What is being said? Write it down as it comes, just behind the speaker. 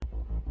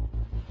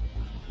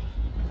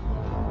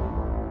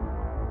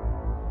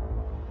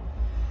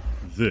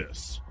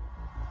This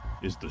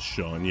is the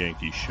Shawn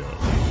Yankey Show.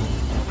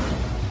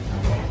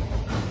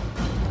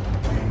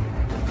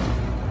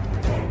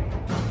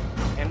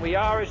 And we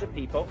are, as a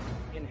people,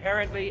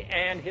 inherently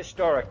and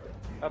historically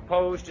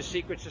opposed to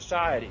secret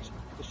societies,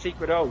 to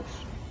secret oaths,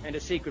 and to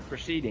secret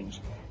proceedings.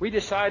 We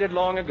decided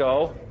long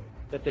ago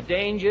that the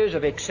dangers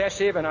of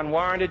excessive and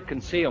unwarranted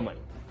concealment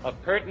of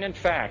pertinent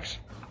facts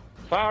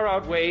far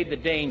outweighed the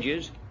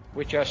dangers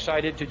which are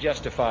cited to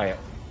justify it.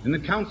 In the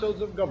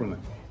councils of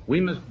government, we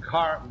must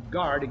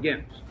guard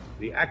against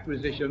the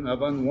acquisition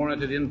of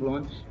unwarranted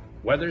influence,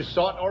 whether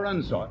sought or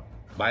unsought,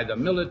 by the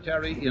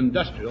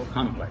military-industrial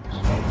complex.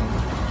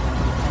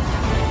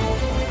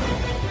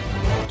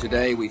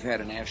 Today, we've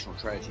had a national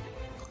tragedy.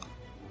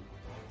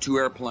 2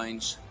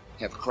 airplanes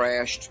have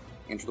crashed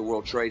into the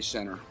World Trade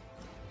Center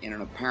in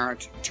an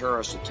apparent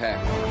terrorist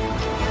attack.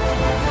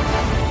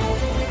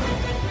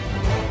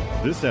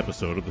 This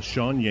episode of the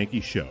Shawn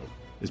Yankey Show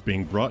is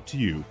being brought to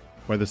you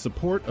by the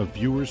support of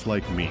viewers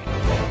like me.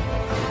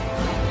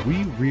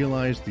 We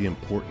realize the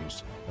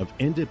importance of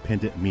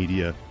independent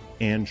media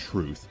and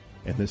truth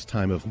in this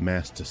time of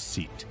mass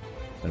deceit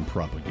and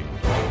propaganda.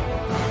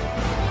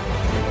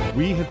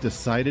 We have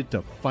decided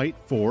to fight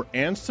for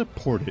and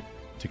support it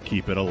to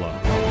keep it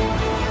alive.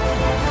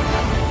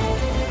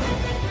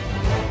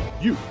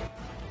 You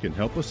can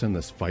help us in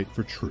this fight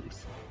for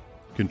truth.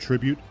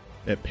 Contribute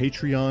at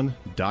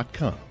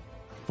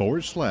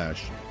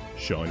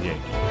patreon.com/Shawn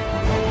Yankey.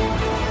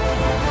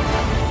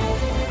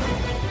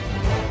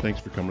 Thanks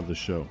for coming to the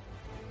show.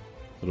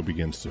 It'll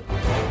begin soon.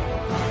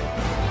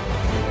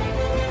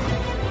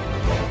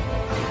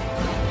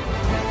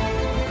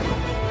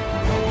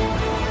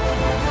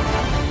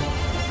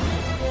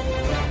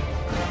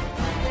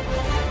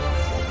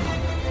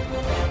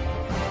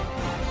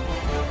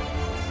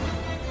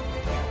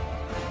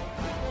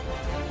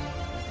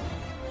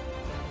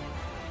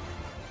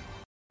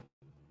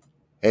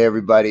 Hey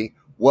everybody,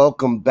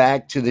 welcome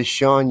back to the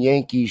Shawn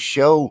Yankey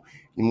Show.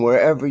 And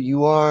wherever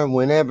you are,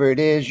 whenever it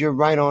is, you're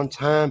right on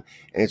time.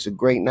 And it's a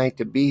great night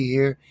to be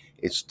here.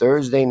 It's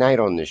Thursday night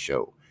on this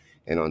show.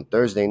 And on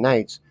Thursday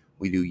nights,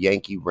 we do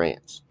Yankey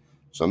Rants.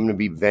 So I'm going to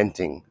be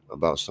venting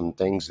about some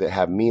things that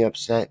have me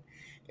upset.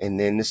 And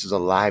then this is a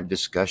live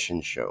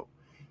discussion show.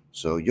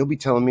 So you'll be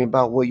telling me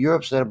about what you're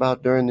upset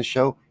about during the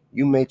show.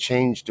 You may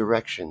change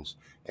directions.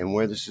 And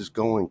where this is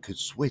going could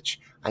switch.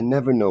 I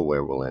never know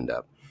where we'll end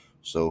up.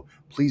 So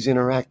please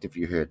interact if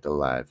you're here at the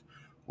live.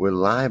 We're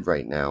live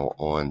right now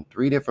on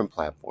 3 different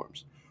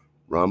platforms.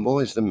 Rumble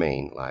is the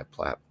main live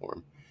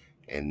platform.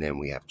 And then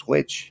we have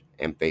Twitch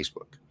and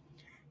Facebook.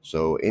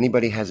 So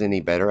anybody has any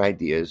better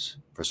ideas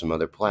for some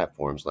other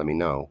platforms, let me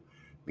know.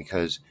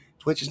 Because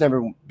Twitch has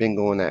never been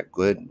going that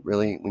good,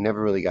 really. We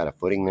never really got a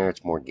footing there.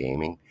 It's more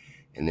gaming.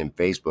 And then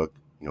Facebook,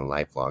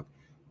 live vlog,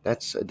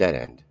 that's a dead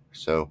end.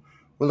 So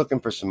we're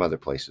looking for some other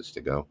places to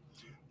go.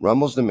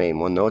 Rumble's the main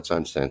one. No, it's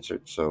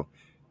uncensored. So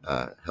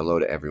hello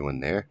to everyone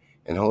there.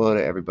 And hello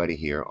to everybody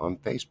here on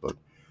Facebook.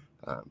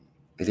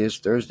 It is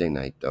Thursday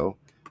night, though.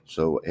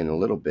 So in a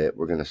little bit,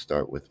 we're going to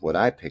start with what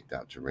I picked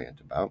out to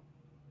rant about.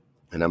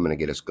 And I'm going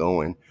to get us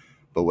going.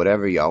 But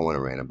whatever y'all want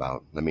to rant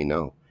about, let me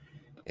know.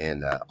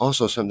 And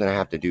also something I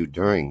have to do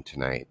during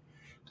tonight.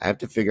 I have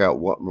to figure out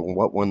what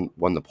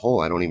won the poll.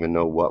 I don't even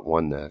know what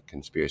won the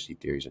Conspiracy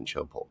Theories and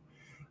Chill poll.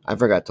 I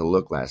forgot to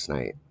look last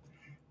night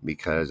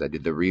because I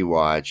did the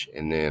rewatch.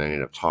 And then I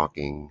ended up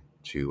talking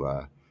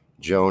to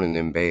Joan and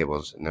then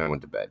Babels. And then I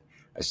went to bed.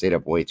 I stayed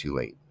up way too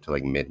late, till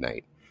like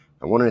midnight.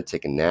 I wanted to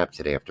take a nap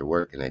today after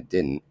work, and I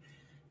didn't.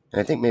 And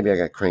I think maybe I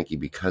got cranky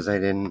because I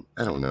didn't.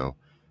 I don't know.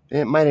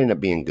 It might end up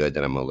being good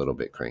that I'm a little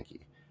bit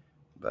cranky.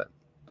 But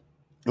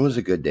it was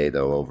a good day,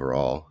 though,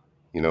 overall.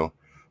 A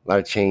lot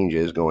of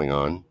changes going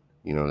on,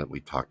 that we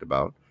talked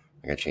about.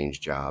 I got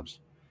changed jobs.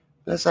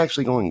 That's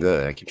actually going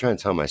good. I keep trying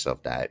to tell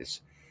myself that.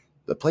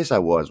 The place I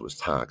was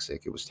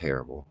toxic. It was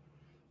terrible.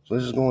 So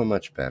this is going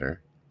much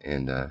better,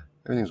 and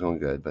everything's going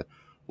good. But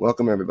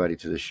welcome, everybody,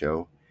 to the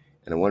show.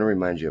 And I want to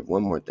remind you of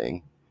one more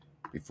thing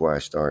before I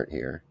start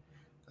here.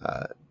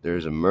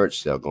 There's a merch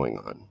sale going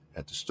on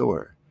at the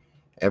store.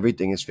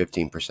 Everything is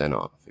 15%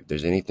 off. If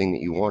there's anything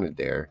that you wanted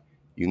there,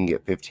 you can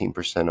get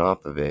 15%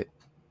 off of it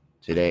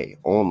today,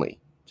 only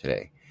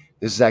today.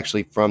 This is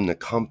actually from the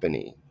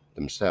company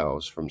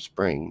themselves, from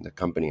Spring, the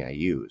company I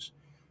use.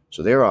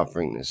 So they're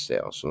offering this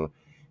sale. So it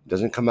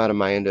doesn't come out of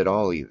my end at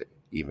all either,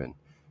 even.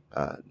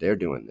 They're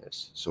doing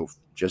this. So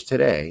just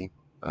today,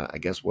 I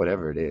guess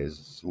whatever it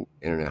is,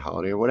 internet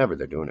holiday or whatever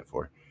they're doing it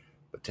for.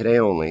 But today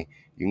only,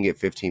 you can get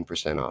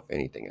 15% off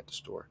anything at the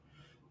store.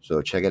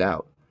 So check it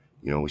out.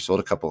 We sold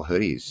a couple of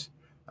hoodies,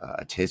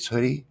 a Tits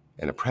hoodie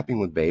and a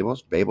Prepping with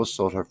Babels. Babels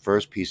sold her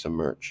first piece of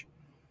merch.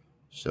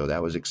 So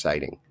that was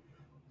exciting.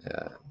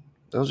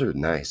 Those are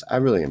nice. I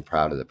really am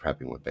proud of the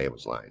Prepping with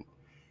Babels line.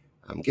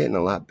 I'm getting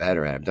a lot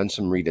better at it. I've done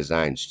some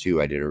redesigns too.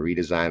 I did a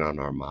redesign on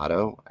our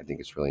motto. I think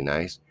it's really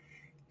nice.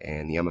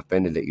 And the I'm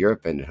Offended That You're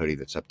Offended hoodie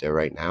that's up there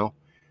right now,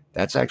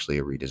 that's actually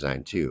a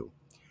redesign too.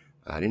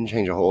 I didn't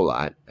change a whole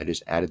lot. I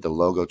just added the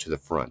logo to the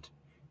front.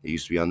 It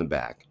used to be on the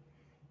back.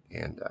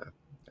 And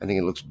I think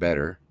it looks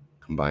better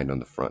combined on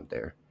the front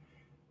there.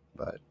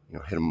 But,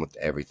 hit them with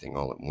everything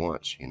all at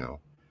once,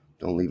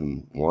 Don't leave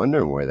them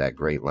wondering where that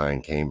great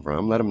line came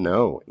from. Let them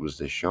know it was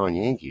the Shawn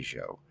Yankey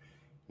Show.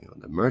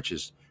 The merch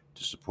is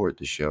to support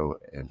the show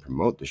and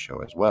promote the show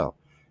as well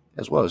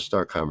as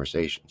start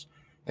conversations.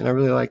 And I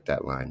really like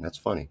that line. That's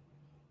funny.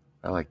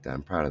 I like that.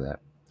 I'm proud of that.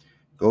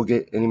 Go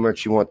get any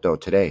merch you want, though,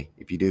 today.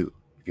 If you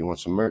want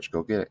some merch,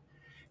 go get it.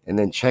 And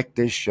then check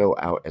this show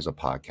out as a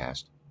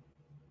podcast.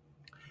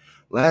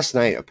 Last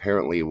night,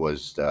 apparently,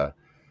 was the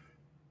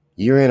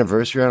year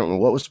anniversary. I don't know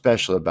what was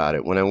special about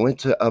it. When I went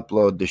to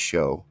upload the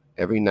show,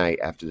 every night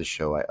after the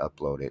show, I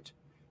upload it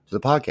to the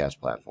podcast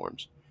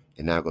platforms.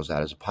 It now goes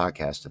out as a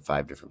podcast to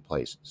 5 different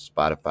places.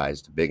 Spotify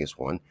is the biggest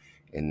one.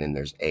 And then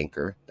there's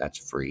Anchor. That's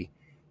free.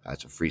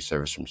 It's a free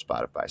service from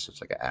Spotify. So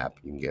it's like an app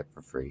you can get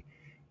for free.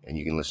 And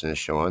you can listen to the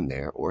show on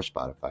there or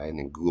Spotify, and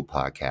then Google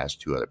Podcasts,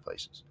 2 other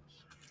places.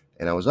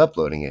 And I was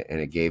uploading it, and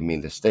it gave me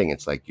this thing.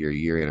 It's like your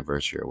year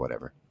anniversary or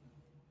whatever.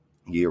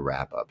 Year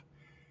wrap up.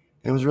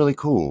 And it was really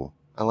cool.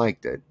 I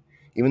liked it.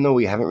 Even though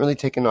we haven't really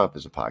taken off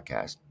as a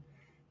podcast.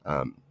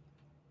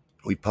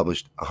 We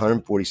published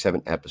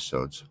 147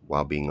 episodes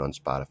while being on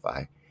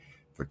Spotify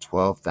for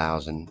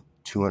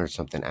 12,200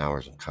 something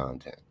hours of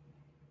content.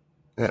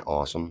 Isn't that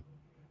awesome?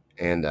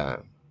 And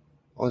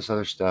all this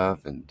other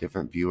stuff and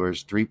different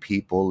viewers. 3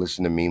 people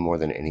listen to me more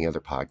than any other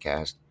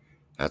podcast.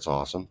 That's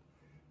awesome.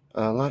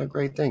 A lot of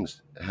great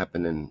things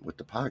happening with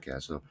the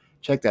podcast. So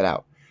check that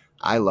out.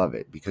 I love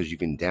it because you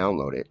can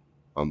download it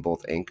on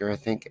both Anchor, I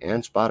think,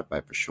 and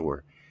Spotify for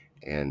sure,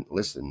 and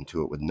listen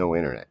to it with no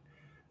internet.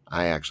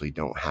 I actually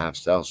don't have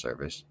cell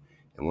service,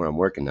 and where I'm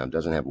working now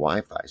doesn't have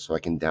Wi-Fi, so I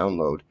can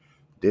download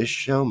this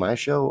show, my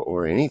show,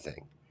 or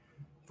anything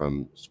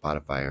from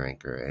Spotify or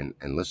Anchor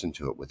and listen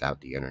to it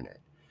without the internet.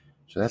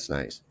 So that's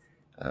nice.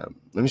 Let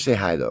me say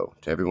hi, though,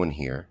 to everyone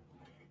here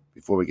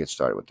before we get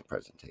started with the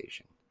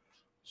presentation.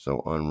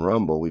 So on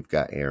Rumble, we've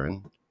got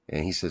Aaron,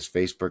 and he says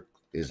Facebook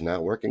is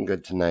not working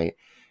good tonight.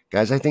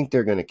 Guys, I think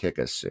they're going to kick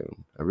us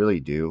soon. I really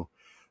do.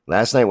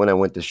 Last night when I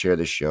went to share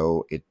the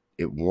show, it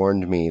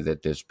warned me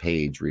that this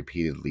page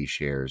repeatedly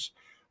shares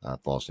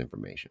false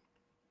information.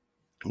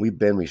 We've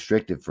been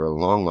restricted for a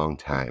long, long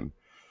time.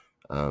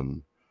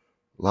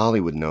 Lolly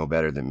would know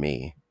better than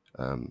me.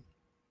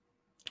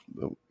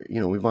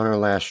 We've on our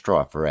last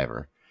straw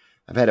forever.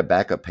 I've had a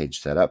backup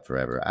page set up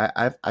forever.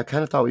 I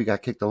kind of thought we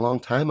got kicked a long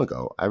time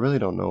ago. I really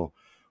don't know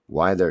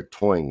why they're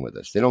toying with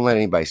us. They don't let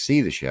anybody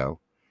see the show,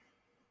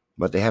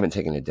 but they haven't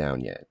taken it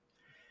down yet.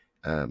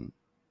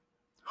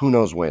 Who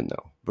knows when,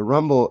 though. But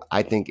Rumble,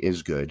 I think,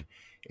 is good.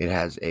 It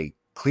has a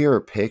clearer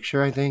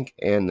picture, I think,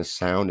 and the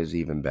sound is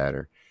even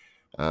better.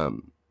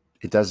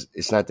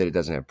 It's not that it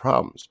doesn't have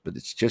problems, but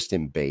it's just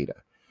in beta.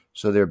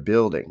 So they're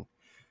building.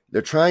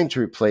 They're trying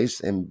to replace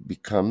and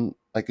become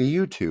like a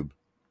YouTube,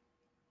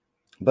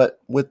 but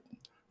with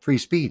free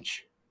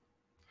speech.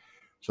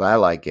 So I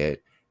like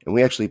it. And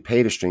we actually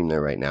pay to stream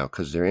there right now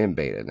because they're in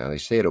beta. Now, they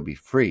say it'll be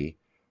free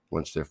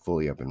once they're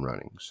fully up and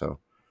running. So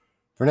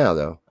for now,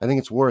 though, I think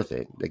it's worth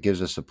it. That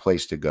gives us a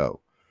place to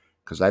go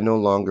because I no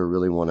longer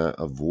really want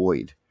to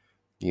avoid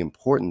the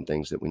important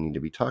things that we need to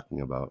be talking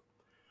about.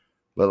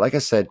 But like I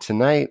said,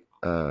 tonight,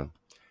 I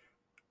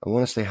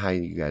want to say hi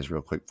to you guys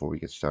real quick before we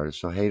get started.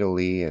 So hey to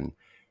Lee and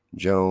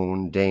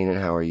Joan, Dana,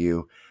 how are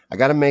you? I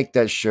got to make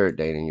that shirt,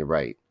 Dana. You're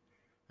right.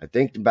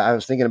 I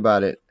was thinking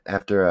about it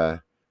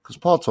after, because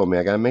Paul told me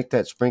I got to make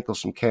that sprinkle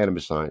some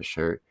cannabis on it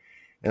shirt.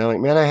 And I'm like,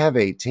 man, I have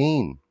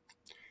 18.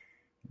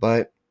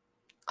 But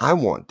I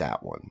want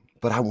that one.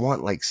 But I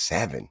want like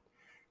 7.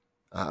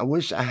 I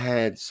wish I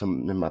had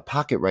some in my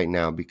pocket right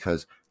now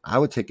because I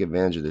would take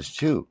advantage of this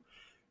too.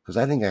 Because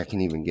I think I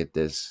can even get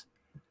this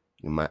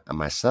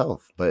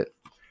myself. But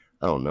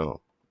I don't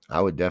know.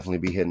 I would definitely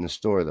be hitting the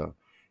store though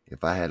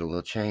if I had a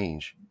little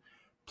change.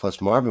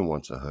 Plus Marvin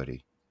wants a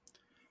hoodie.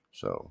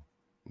 So,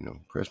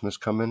 Christmas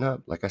coming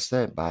up. Like I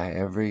said, buy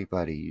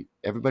everybody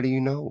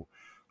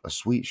a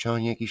sweet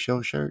Shawn Yankey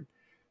Show shirt.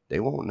 They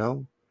won't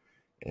know.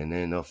 And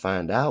then they'll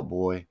find out,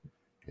 boy.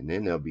 And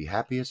then they'll be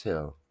happy as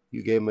hell.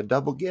 You gave them a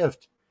double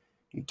gift.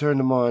 You turned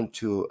them on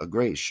to a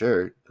great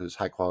shirt because it's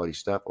high quality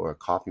stuff or a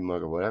coffee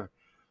mug or whatever.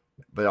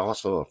 But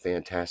also a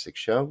fantastic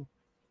show.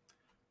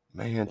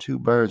 Man, 2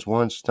 birds,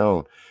 1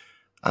 stone.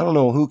 I don't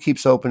know who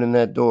keeps opening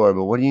that door,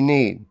 but what do you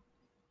need?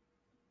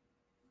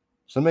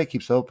 Somebody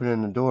keeps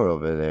opening the door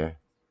over there.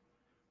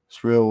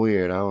 It's real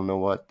weird. I don't know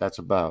what that's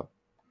about.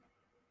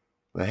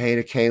 But hey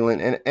to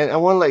Kaylin. And I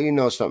want to let you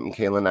know something,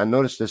 Kaylin. I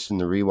noticed this in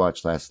the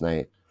rewatch last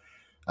night.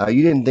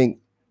 You didn't think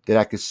that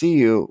I could see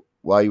you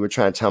while you were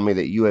trying to tell me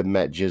that you had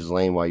met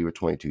Ghislaine while you were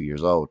 22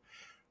 years old.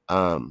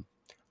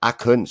 I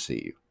couldn't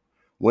see you.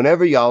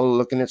 Whenever y'all are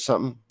looking at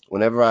something,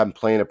 whenever I'm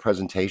playing a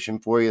presentation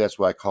for you, that's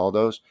what I call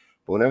those.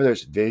 But whenever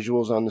there's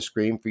visuals on the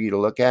screen for you to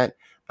look at,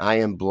 I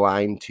am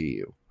blind to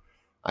you.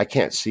 I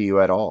can't see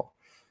you at all.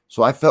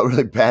 So I felt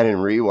really bad in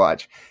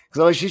rewatch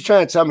because she's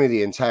trying to tell me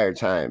the entire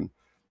time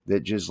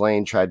that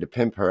Ghislaine tried to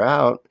pimp her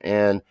out.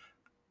 And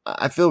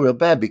I feel real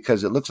bad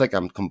because it looks like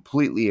I'm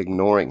completely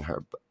ignoring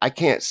her. But I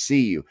can't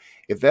see you.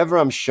 If ever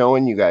I'm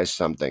showing you guys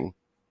something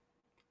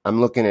I'm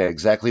looking at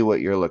exactly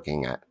what you're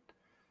looking at.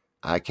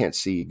 I can't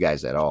see you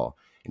guys at all.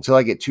 Until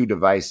I get 2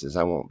 devices,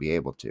 I won't be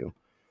able to.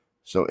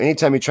 So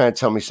anytime you try and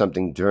tell me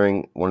something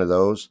during one of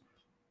those,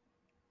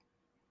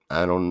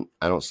 I don't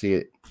see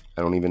it.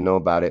 I don't even know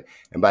about it.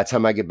 And by the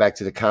time I get back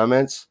to the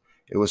comments,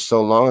 it was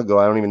so long ago,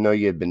 I don't even know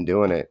you had been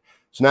doing it.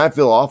 So now I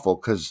feel awful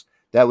because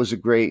that was a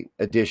great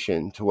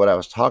addition to what I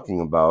was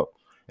talking about.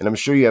 And I'm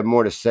sure you have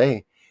more to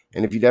say.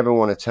 And if you'd ever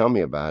want to tell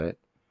me about it,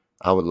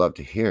 I would love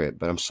to hear it.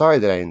 But I'm sorry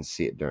that I didn't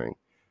see it during.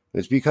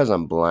 It's because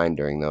I'm blind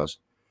during those.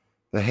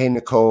 But hey,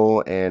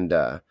 Nicole and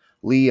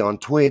Lee on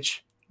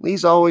Twitch.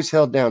 Lee's always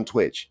held down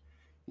Twitch,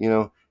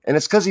 and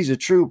it's because he's a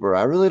trooper.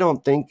 I really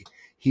don't think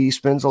he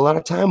spends a lot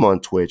of time on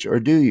Twitch, or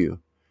do you?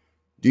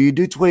 Do you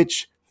do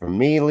Twitch for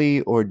me,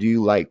 Lee, or do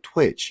you like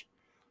Twitch?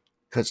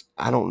 Because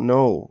I don't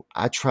know.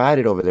 I tried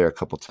it over there a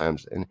couple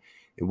times, and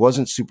it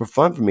wasn't super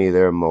fun for me.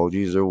 Their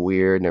emojis are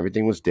weird, and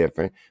everything was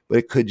different, but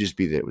it could just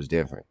be that it was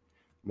different.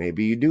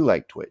 Maybe you do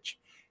like Twitch.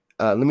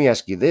 Let me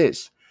ask you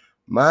this.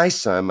 My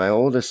son, my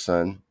oldest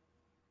son,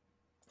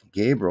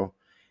 Gabriel,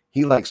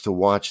 he likes to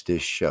watch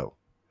this show.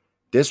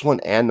 This one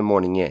and the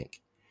Morning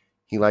Yank.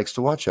 He likes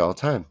to watch it all the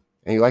time.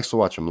 And he likes to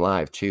watch them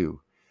live too.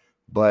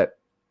 But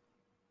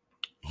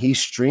he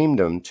streamed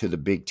them to the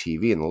big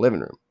TV in the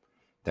living room.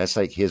 That's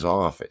like his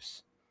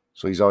office.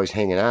 So he's always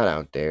hanging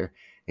out there.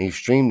 And he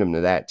streamed them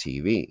to that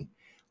TV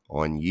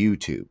on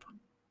YouTube.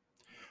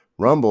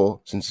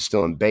 Rumble, since it's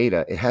still in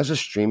beta, it has a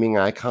streaming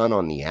icon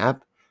on the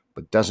app,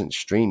 but doesn't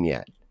stream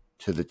yet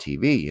to the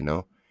TV,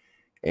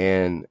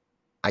 And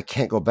I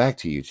can't go back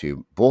to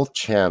YouTube. Both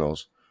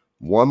channels,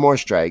 one more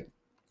strike,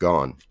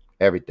 gone.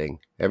 Everything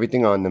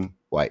on them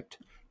wiped,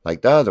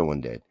 like the other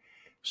one did.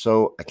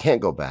 So I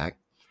can't go back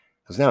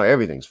because now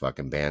everything's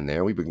fucking banned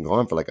there. We've been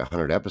gone for like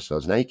 100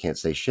 episodes. Now you can't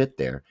say shit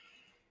there.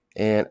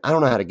 And I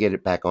don't know how to get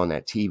it back on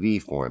that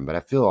TV for him, but I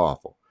feel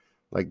awful.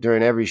 Like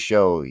during every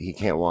show, he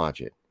can't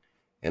watch it.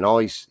 And all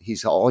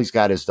he's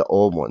got is the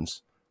old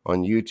ones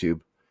on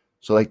YouTube.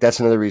 So like that's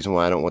another reason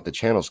why I don't want the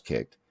channels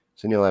kicked.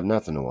 So then he'll have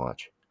nothing to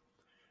watch.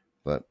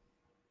 But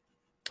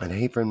I'd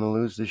hate for him to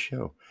lose this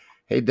show.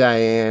 Hey,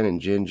 Diane and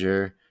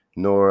Ginger,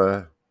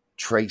 Nora,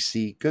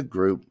 Tracy, good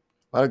group.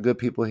 A lot of good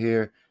people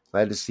here.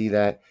 Glad to see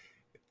that.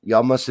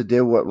 Y'all must have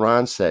did what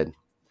Ron said,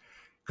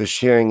 because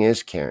sharing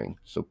is caring.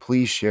 So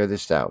please share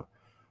this out.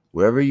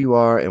 Wherever you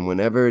are and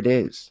whenever it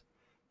is,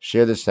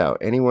 share this out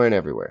anywhere and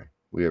everywhere.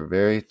 We are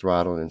very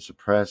throttled and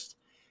suppressed,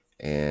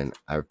 and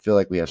I feel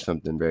like we have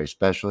something very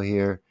special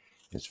here.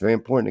 It's very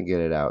important to get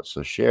it out,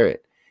 so share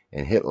it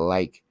and hit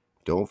like.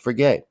 Don't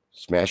forget,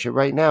 smash it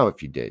right now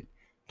if you did.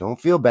 Don't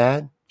feel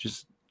bad.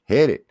 Just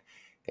hit it.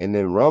 And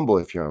then Rumble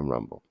if you're on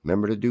Rumble.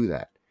 Remember to do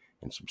that.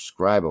 And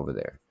subscribe over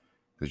there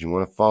because you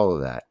want to follow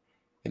that.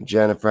 And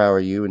Jennifer, how are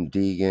you? And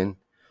Deegan.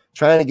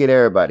 Trying to get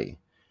everybody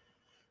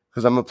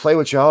because I'm going to play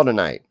with y'all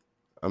tonight.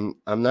 I'm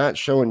not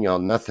showing y'all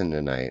nothing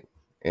tonight.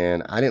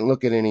 And I didn't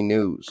look at any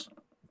news.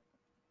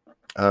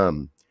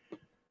 I'm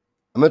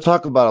going to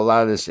talk about a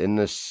lot of this in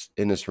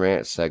this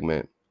rant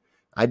segment.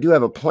 I do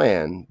have a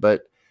plan,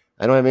 but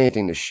I don't have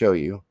anything to show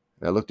you.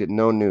 I looked at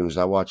no news.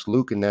 I watched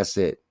Luke, and that's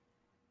it.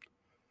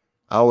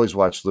 I always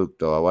watch Luke,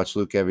 though. I watch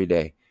Luke every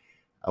day.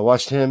 I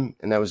watched him,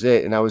 and that was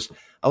it. And I was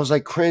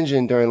like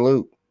cringing during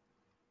Luke.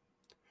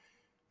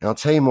 And I'll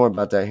tell you more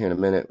about that here in a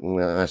minute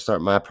when I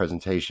start my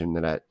presentation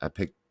that I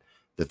picked,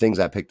 the things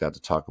I picked out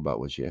to talk about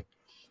with you.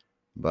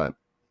 But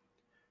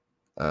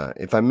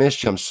if I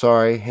missed you, I'm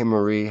sorry. Hey,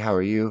 Marie, how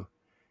are you?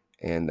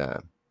 And,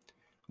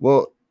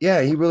 well,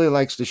 yeah, he really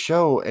likes the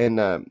show,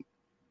 and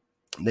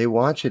they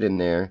watch it in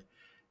there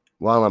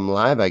while I'm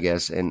live, I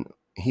guess, and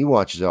he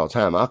watches it all the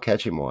time. I'll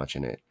catch him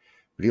watching it,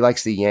 but he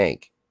likes the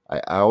Yank.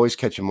 I always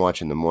catch him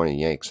watching the Morning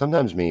Yank.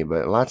 Sometimes me,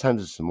 but a lot of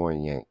times it's the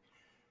Morning Yank,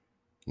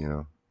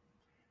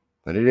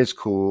 But it is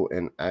cool,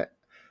 and I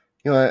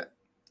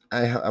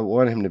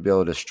want him to be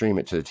able to stream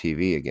it to the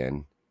TV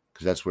again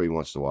because that's where he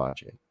wants to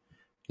watch it.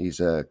 He's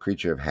a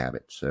creature of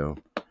habit, so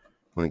I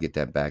want to get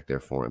that back there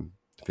for him.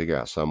 Figure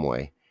out some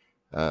way.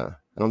 I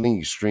don't think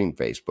you stream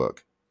Facebook,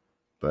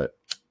 but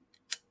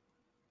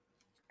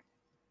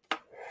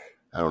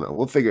I don't know.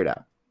 We'll figure it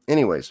out.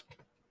 Anyways,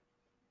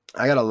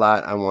 I got a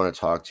lot I want to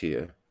talk to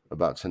you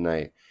about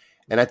tonight.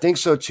 And I think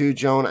so too,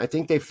 Joan. I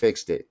think they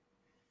fixed it.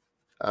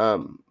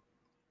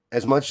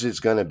 As much as it's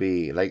going to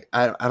be. Like,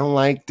 I don't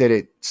like that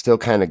it still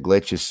kind of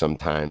glitches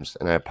sometimes,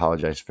 and I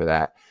apologize for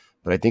that.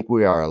 But I think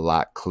we are a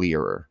lot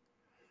clearer.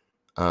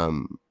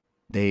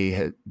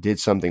 They did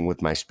something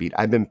with my speed.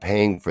 I've been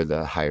paying for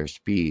the higher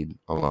speed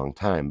a long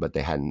time, but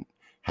they hadn't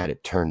had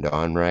it turned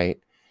on right.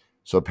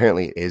 So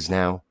apparently it is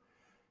now.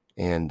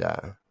 And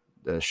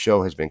the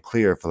show has been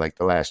clear for like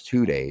the last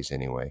 2 days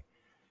anyway.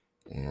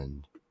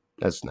 And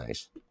that's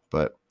nice.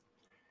 But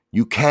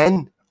you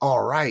can?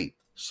 All right.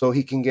 So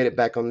he can get it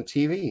back on the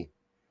TV.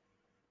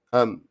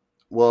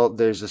 Well,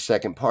 there's a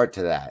second part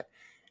to that.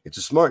 It's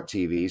a smart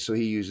TV, so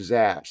he uses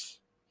apps.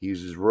 He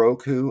uses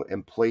Roku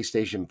and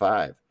PlayStation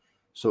 5.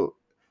 So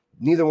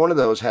neither one of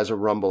those has a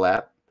Rumble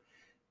app.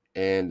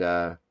 And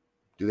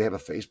do they have a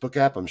Facebook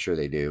app? I'm sure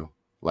they do.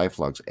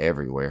 LifeLog's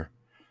everywhere.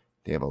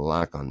 they have a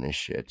lock on this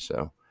shit.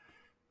 So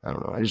I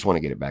don't know. I just want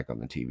to get it back on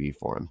the TV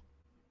for him.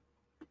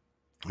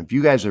 If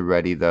you guys are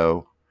ready,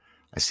 though,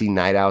 I see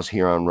Night Owl's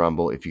here on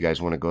Rumble. If you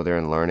guys want to go there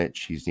and learn it,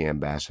 she's the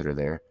ambassador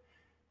there.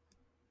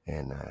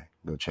 And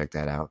go check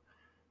that out.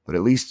 But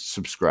at least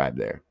subscribe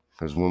there.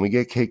 Because when we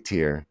get kicked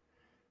here,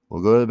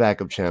 we'll go to the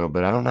backup channel.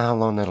 But I don't know how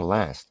long that'll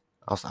last.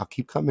 I'll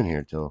keep coming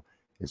here till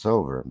it's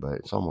over. But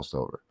it's almost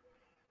over.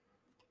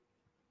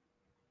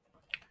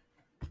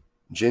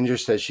 Ginger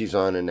says she's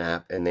on an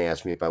app. And they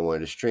asked me if I wanted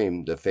to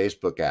stream the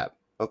Facebook app.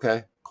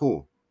 Okay,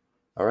 cool.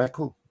 All right,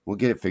 cool. We'll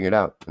get it figured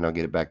out. And I'll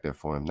get it back there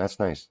for him. That's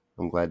nice.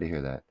 I'm glad to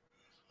hear that.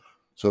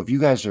 So if you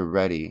guys are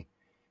ready,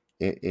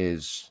 it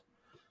is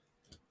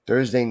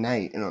Thursday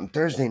night. And on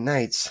Thursday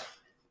nights,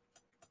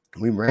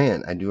 we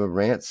rant. I do a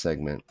rant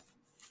segment.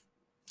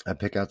 I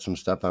pick out some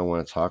stuff I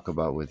want to talk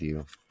about with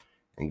you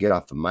and get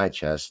off of my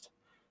chest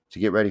to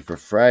get ready for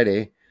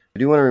Friday. I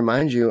do want to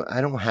remind you,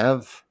 I don't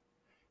have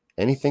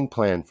anything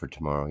planned for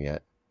tomorrow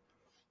yet.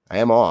 I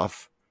am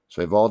off,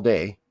 so I have all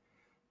day.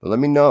 But let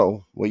me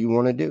know what you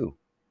want to do.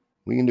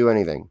 We can do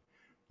anything.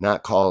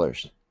 Not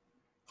callers.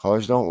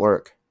 Callers don't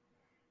work.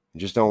 It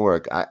just don't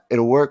work.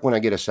 It'll work when I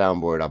get a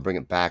soundboard. I'll bring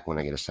it back when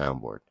I get a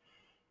soundboard.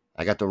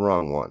 I got the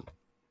wrong one.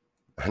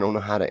 I don't know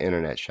how to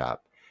internet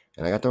shop.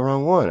 And I got the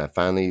wrong one. I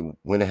finally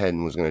went ahead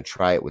and was going to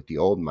try it with the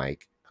old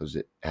mic because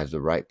it has the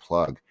right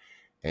plug.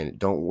 And it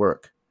don't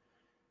work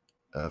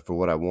for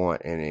what I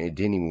want. And it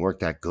didn't even work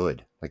that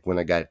good. Like when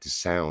I got it to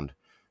sound.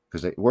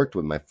 Because it worked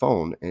with my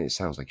phone and it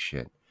sounds like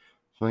shit.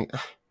 So I'm like,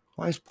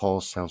 why does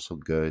Paul's sound so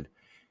good?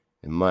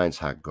 And mine's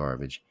hot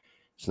garbage.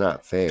 It's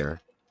not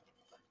fair.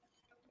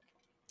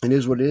 It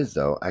is what it is,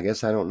 though. I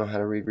guess I don't know how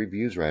to read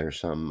reviews right or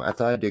something. I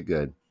thought I did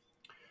good.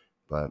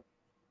 But,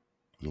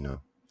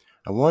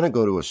 I want to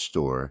go to a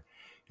store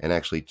and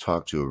actually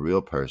talk to a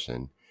real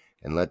person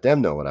and let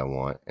them know what I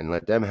want and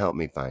let them help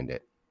me find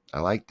it. I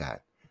like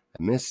that.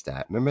 I missed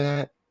that. Remember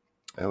that?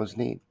 That was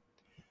neat.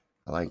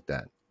 I like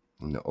that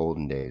in the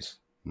olden days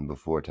and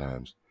before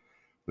times.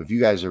 But if you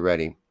guys are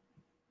ready,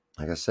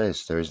 like I said,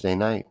 it's Thursday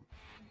night.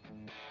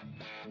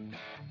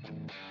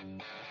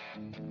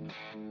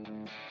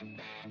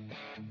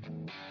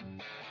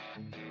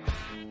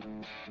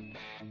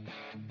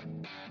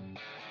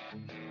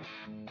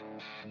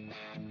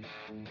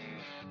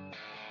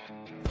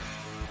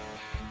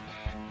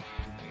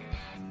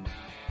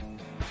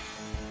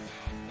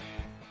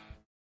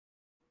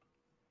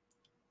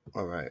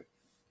 All right.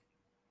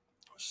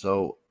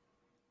 So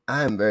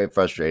I am very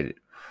frustrated.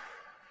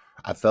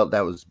 I felt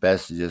that was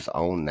best to just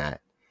own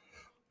that.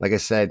 Like I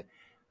said,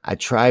 I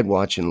tried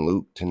watching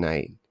Luke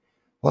tonight.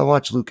 Well, I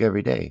watch Luke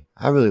every day.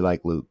 I really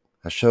like Luke.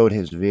 I showed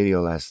his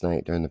video last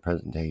night during the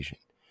presentation.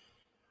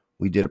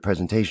 We did a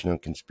presentation on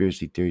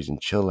conspiracy theories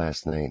and chill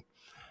last night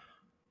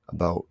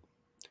about,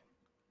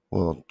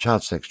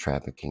 child sex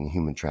trafficking,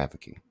 human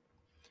trafficking.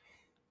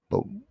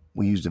 But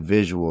we used a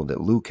visual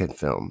that Luke had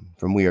filmed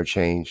from We Are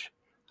Change.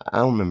 I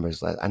don't remember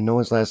his last. I know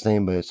his last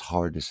name, but it's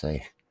hard to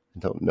say. I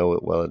don't know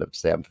it well enough to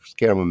say. I'm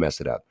scared I'm gonna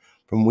mess it up.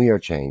 From We Are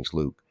Change,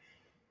 Luke.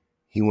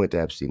 He went to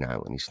Epstein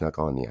Island. He snuck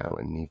on the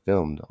island. And he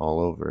filmed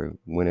all over,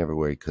 went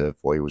everywhere he could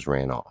before he was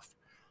ran off.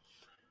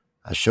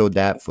 I showed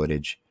that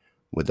footage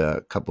with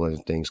a couple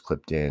of things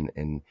clipped in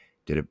and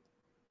did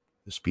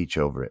a speech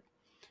over it.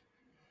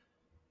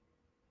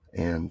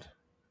 And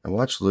I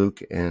watched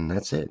Luke, and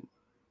that's it.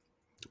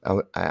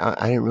 I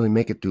didn't really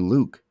make it through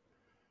Luke.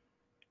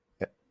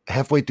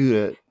 Halfway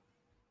through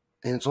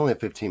and it's only a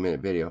 15-minute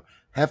video.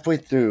 Halfway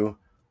through,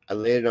 I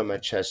laid it on my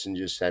chest and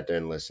just sat there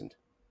and listened.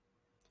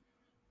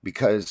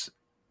 Because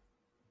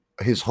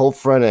his whole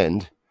front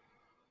end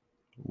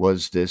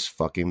was this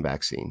fucking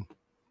vaccine.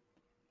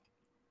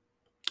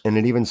 And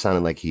it even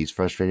sounded like he's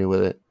frustrated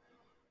with it.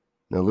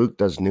 Now, Luke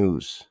does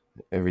news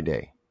every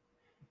day.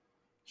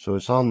 So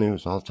it's all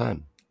news all the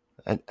time.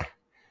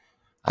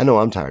 I know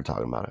I'm tired of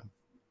talking about it.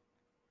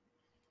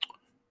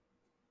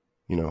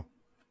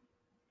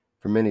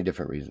 For many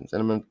different reasons. And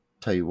I'm going to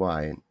tell you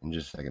why in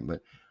just a second.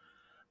 But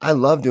I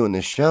love doing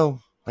this show.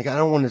 Like, I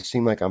don't want to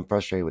seem like I'm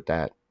frustrated with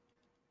that.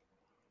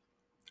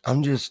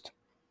 I'm just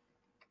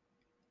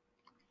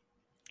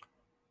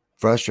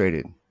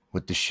frustrated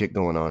with the shit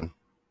going on.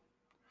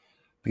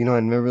 But, I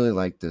never really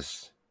liked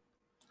this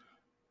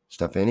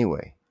stuff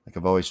anyway. Like,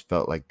 I've always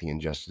felt like the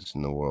injustice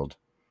in the world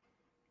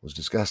was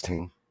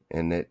disgusting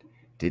and it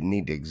didn't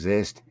need to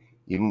exist.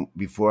 Even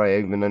before I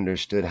even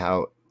understood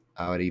how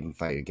I would even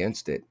fight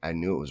against it, I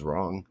knew it was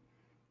wrong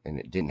and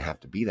it didn't have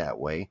to be that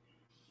way.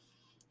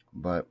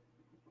 But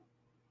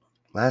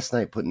last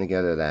night, putting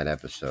together that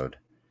episode,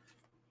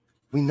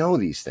 we know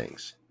these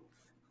things.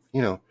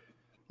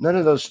 None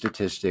of those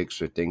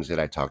statistics or things that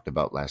I talked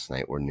about last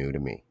night were new to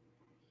me.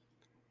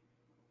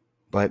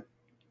 But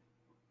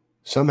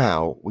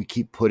somehow we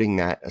keep putting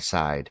that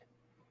aside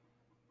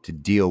to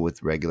deal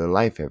with regular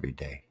life every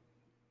day.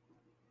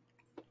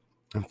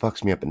 It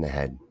fucks me up in the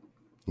head.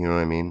 You know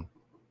what I mean?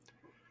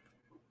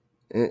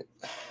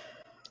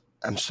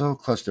 I'm so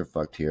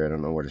clusterfucked here. I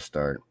don't know where to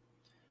start.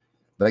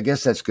 But I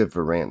guess that's good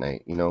for rant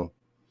night,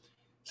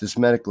 It's this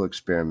medical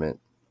experiment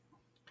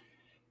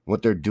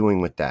what they're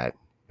doing with that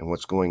and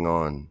what's going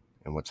on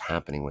and what's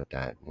happening with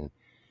that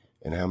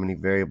and how many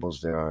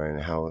variables there are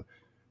and how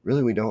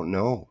really we don't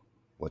know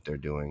what they're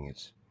doing.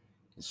 It's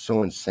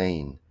so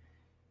insane.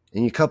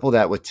 And you couple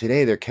that with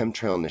today, they're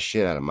chemtrailing the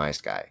shit out of my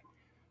sky.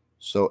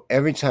 So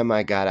every time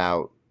I got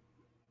out,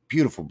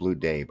 beautiful blue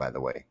day, by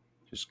the way,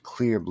 just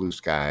clear blue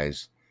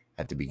skies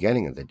at the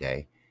beginning of the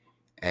day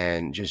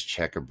and just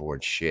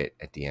checkerboard shit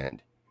at the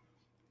end.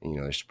 And,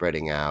 they're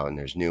spreading out and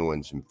there's new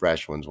ones and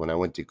fresh ones. When I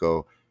went to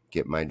go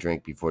get my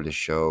drink before the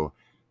show,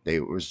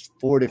 there was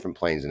 4 different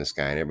planes in the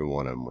sky and every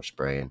one of them were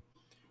spraying.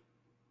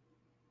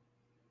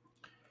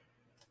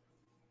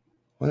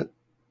 What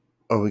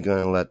are we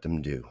going to let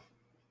them do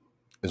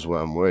is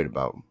what I'm worried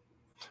about.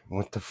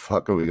 What the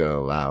fuck are we going to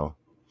allow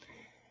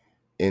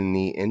in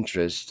the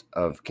interest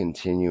of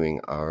continuing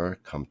our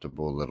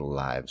comfortable little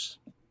lives?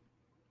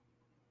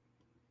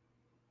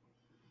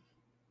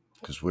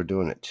 Because we're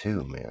doing it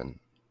too, man.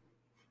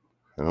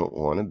 I don't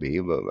want to be,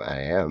 but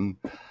I am.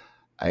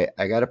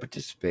 I got to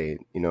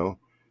participate,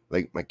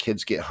 Like my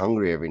kids get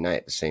hungry every night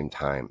at the same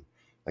time.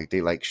 Like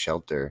they like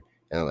shelter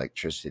and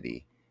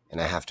electricity,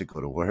 and I have to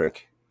go to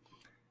work.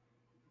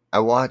 I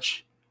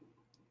watch,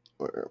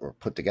 or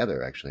put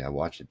together, actually, I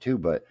watched it too,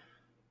 but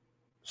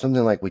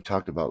something like we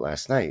talked about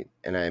last night,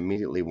 and I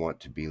immediately want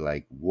to be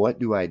like, what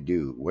do I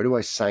do? Where do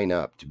I sign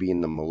up to be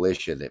in the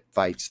militia that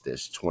fights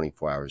this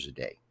 24 hours a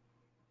day?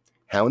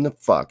 How in the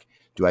fuck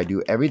do I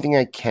do everything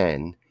I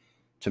can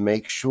to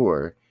make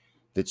sure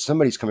that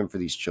somebody's coming for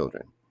these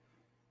children?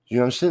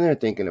 I'm sitting there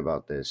thinking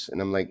about this, and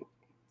I'm like,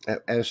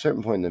 at a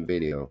certain point in the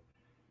video,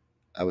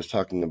 I was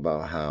talking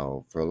about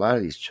how for a lot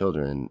of these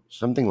children,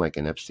 something like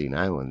an Epstein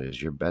Island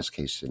is your best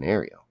case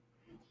scenario.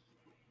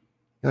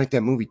 Like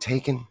that movie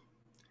Taken?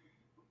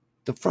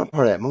 The front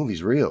part of that movie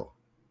is real.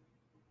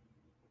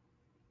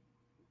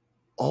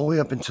 All the way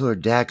up until her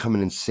dad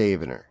coming and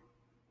saving her.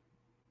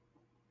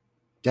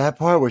 That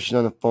part where she's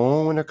on the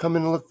phone when they're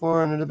coming to look for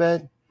her under the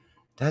bed,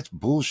 that's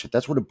bullshit.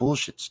 That's where the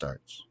bullshit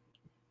starts.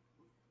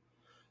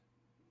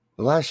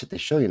 A lot of shit they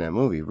show you in that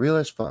movie, real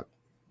as fuck.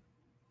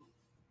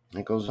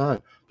 It goes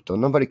on. But don't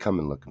nobody come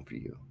and looking for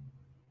you.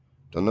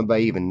 Don't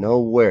nobody even know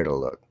where to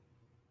look.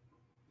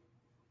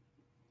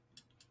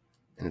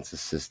 And it's a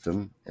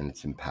system, and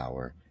it's in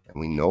power,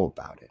 and we know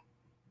about it.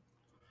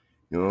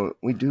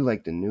 We do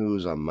like the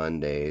news on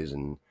Mondays,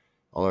 and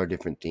all our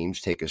different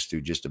themes take us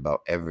through just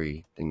about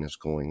everything that's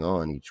going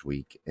on each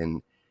week.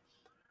 And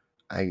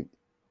I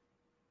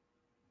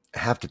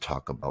have to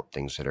talk about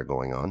things that are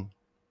going on,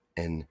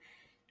 and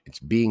it's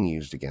being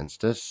used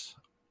against us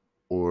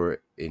or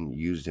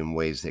used in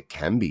ways that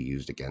can be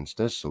used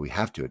against us. So we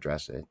have to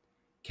address it.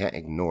 Can't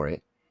ignore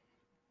it.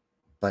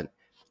 But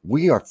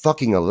we are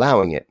fucking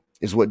allowing it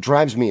is what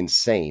drives me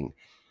insane.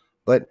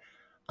 But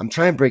I'm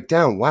trying to break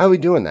down, why are we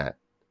doing that?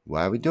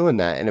 Why are we doing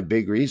that? And a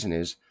big reason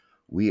is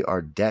we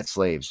are debt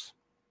slaves.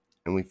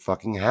 And we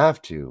fucking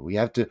have to. We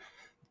have to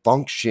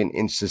function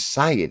in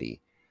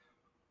society.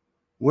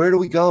 Where do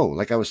we go?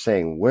 Like I was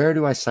saying, where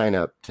do I sign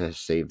up to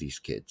save these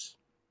kids?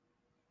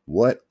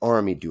 What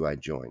army do I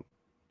join?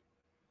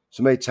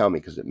 Somebody tell me,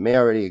 because it may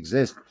already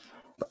exist,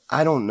 but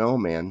I don't know,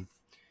 man.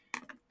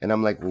 And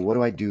I'm like, well, what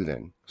do I do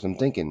then? Because I'm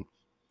thinking,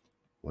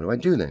 what do I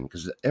do then?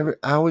 Because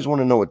I always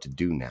want to know what to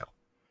do now.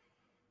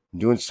 I'm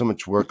doing so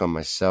much work on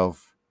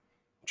myself,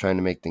 trying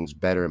to make things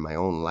better in my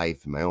own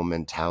life, in my own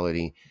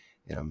mentality.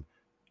 And I'm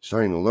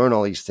starting to learn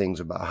all these things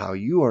about how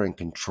you are in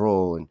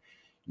control and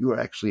you are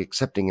actually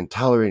accepting and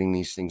tolerating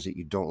these things that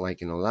you don't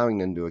like and allowing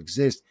them to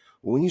exist.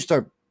 Well, when you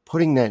start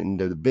putting that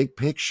into the big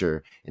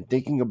picture and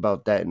thinking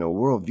about that in a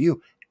worldview,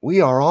 we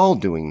are all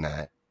doing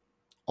that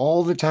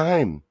all the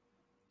time.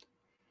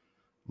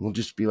 We'll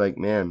just be like,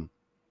 man,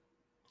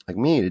 like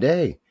me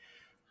today,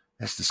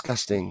 that's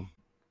disgusting.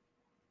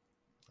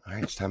 All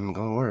right, it's time to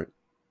go to work.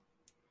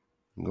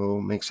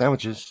 Go make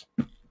sandwiches.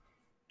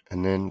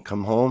 And then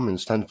come home and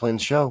it's time to plan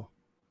the show.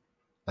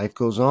 Life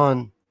goes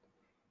on.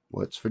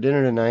 What's for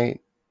dinner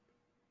tonight?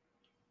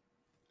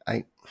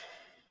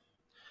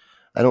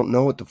 I don't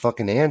know what the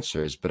fucking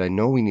answer is, but I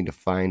know we need to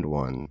find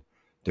one.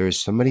 There is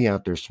somebody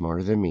out there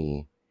smarter than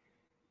me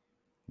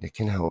that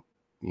can help,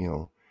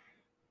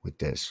 with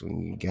this. We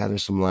can gather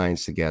some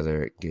lines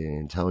together, get an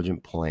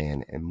intelligent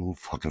plan, and move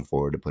fucking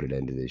forward to put an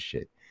end to this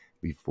shit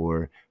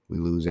before we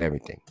lose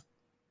everything.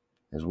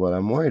 Is what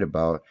I'm worried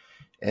about.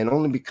 And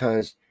only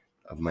because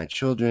of my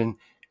children,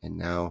 and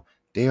now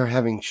they are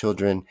having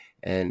children,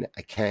 and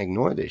I can't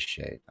ignore this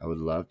shit. I would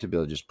love to be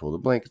able to just pull the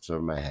blankets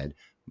over my head,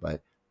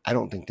 but I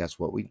don't think that's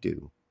what we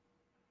do.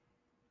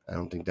 I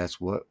don't think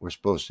that's what we're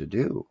supposed to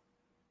do.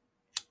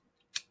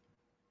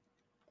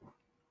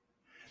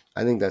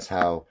 I think that's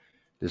how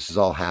this has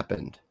all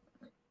happened,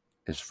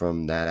 is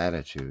from that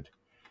attitude.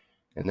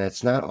 And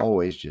that's not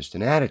always just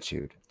an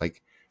attitude.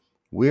 Like,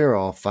 we're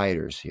all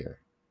fighters here.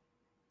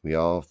 We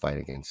all fight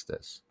against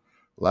this.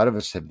 A lot of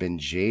us have been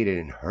jaded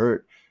and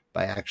hurt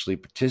by actually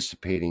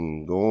participating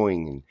and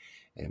going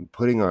and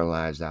putting our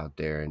lives out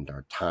there and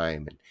our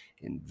time and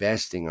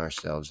investing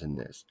ourselves in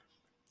this.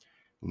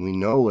 And we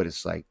know what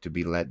it's like to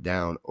be let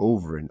down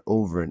over and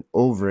over and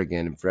over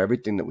again, and for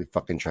everything that we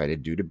fucking try to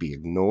do to be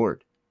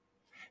ignored.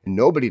 And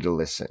nobody to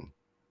listen.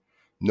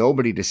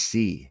 Nobody to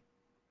see.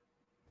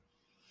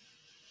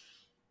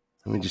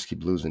 And we just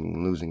keep losing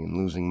and losing and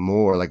losing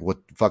more, like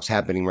what the fuck's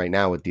happening right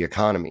now with the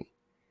economy.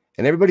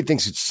 And everybody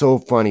thinks it's so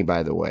funny,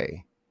 by the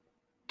way,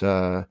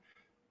 the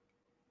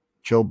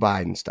Joe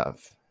Biden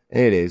stuff.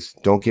 And it is.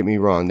 Don't get me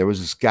wrong. There was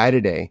this guy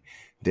today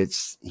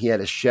he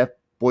had a Chef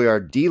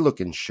Boyardee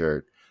looking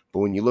shirt, but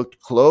when you looked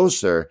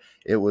closer,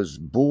 it was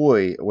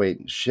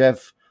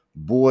Chef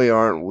Boy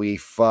Aren't We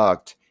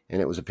Fucked,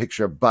 and it was a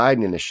picture of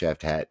Biden in a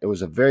chef hat. It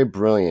was a very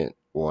brilliant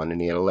one,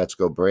 and he had a Let's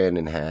Go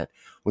Brandon hat,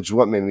 which is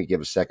what made me give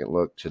a second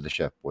look to the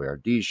Chef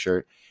Boyardee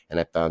shirt, and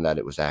I found out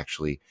it was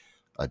actually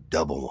a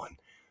double one.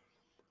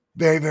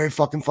 Very, very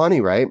fucking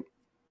funny, right?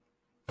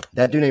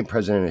 That dude ain't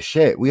president of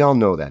shit. We all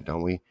know that,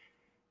 don't we?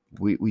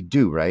 We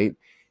do, right?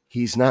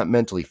 He's not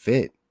mentally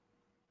fit.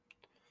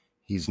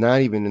 He's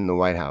not even in the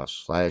White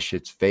House. A lot of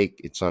shit's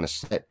fake. It's on a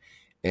set.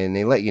 And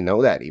they let you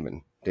know that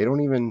even. They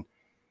don't even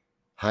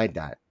hide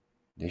that.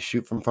 They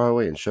shoot from far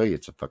away and show you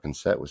it's a fucking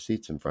set with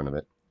seats in front of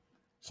it.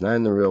 It's not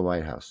in the real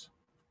White House.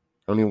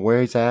 I don't know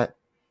where he's at.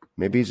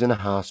 Maybe he's in a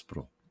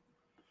hospital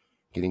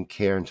getting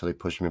care until they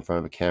push him in front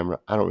of a camera.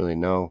 I don't really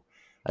know.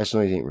 I just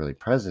know he ain't really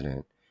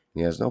president.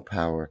 He has no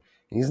power.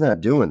 And he's not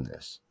doing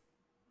this.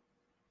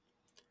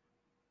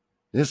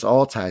 This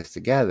all ties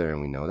together, and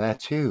we know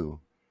that too.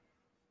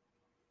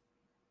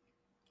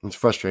 It's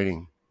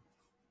frustrating.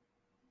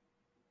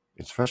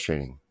 It's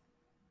frustrating.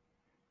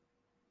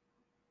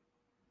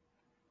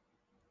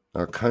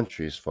 Our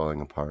country is falling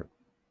apart.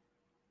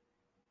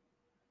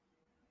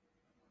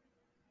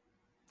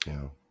 You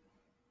know.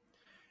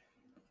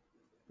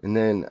 And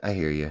then I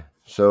hear you.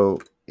 So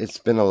it's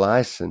been a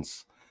lie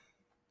since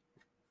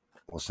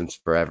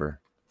forever.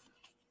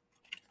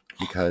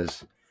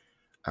 Because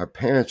our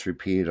parents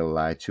repeated a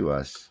lie to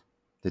us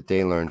that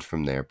they learned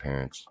from their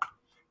parents.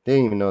 They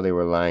didn't even know they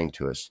were lying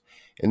to us.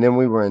 And then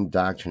we were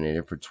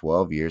indoctrinated for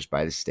 12 years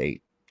by the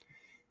state.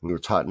 We were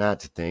taught not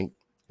to think,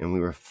 and we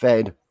were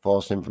fed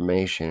false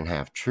information and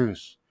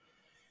half-truths.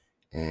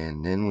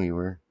 And then we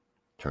were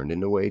turned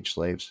into wage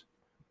slaves.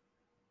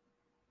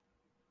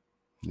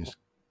 Just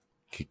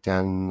kicked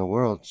down in the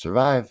world,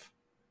 survive.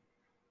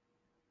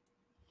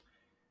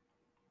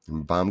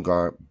 And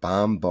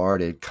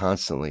bombarded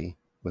constantly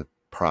with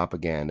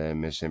propaganda and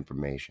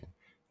misinformation.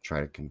 Try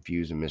to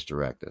confuse and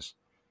misdirect us.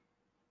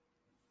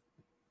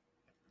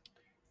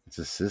 It's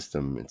a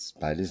system. It's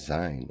by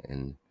design.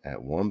 And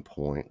at one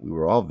point, we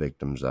were all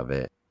victims of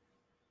it.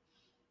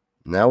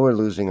 Now we're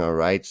losing our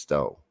rights,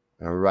 though.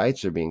 Our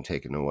rights are being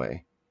taken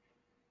away.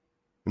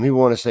 And people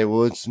want to say,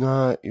 well, it's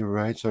not. Your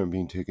rights aren't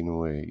being taken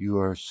away. You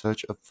are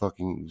such a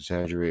fucking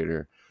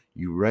exaggerator.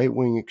 You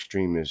right-wing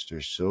extremists are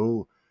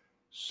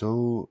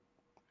so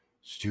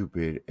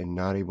stupid and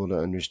not able to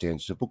understand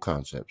simple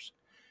concepts.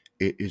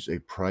 It is a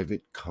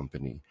private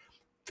company.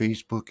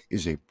 Facebook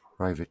is a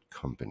private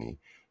company.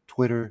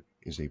 Twitter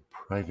is a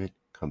private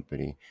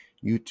company.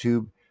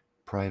 YouTube,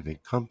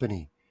 private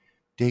company.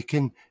 They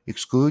can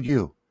exclude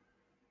you.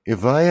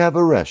 If I have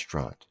a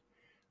restaurant,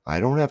 I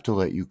don't have to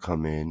let you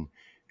come in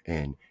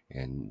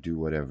and do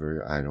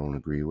whatever I don't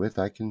agree with.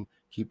 I can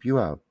keep you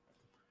out.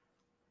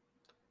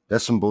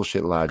 That's some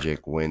bullshit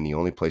logic when the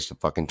only place to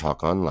fucking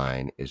talk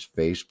online is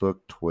Facebook,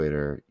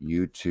 Twitter,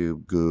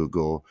 YouTube,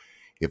 Google.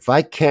 If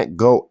I can't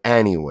go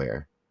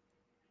anywhere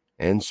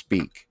and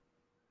speak,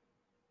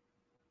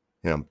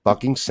 and I'm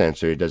fucking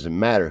censored, it doesn't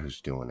matter who's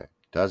doing it.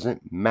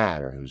 Doesn't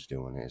matter who's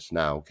doing it. It's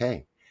not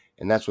okay.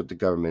 And that's what the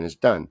government has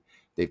done.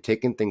 They've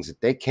taken things that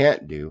they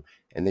can't do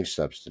and they've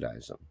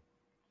subsidized them.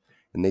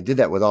 And they did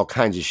that with all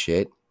kinds of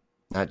shit,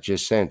 not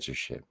just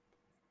censorship.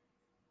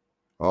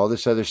 All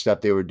this other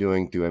stuff they were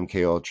doing through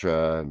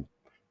MKUltra,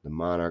 the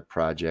Monarch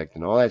Project,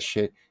 and all that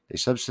shit, they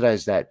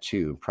subsidized that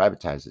too,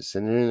 privatized it,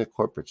 sent it in the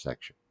corporate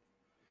section.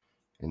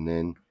 And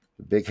then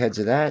the big heads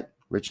of that,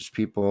 richest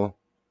people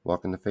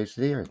walking the face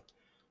of the earth,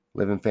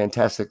 living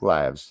fantastic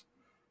lives.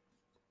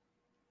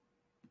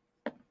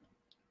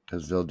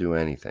 Because they'll do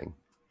anything.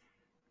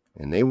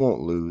 And they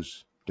won't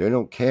lose. They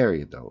don't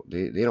carry it, though.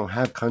 They don't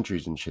have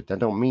countries and shit. That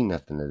don't mean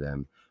nothing to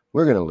them.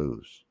 We're going to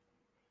lose.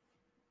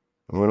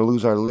 We're going to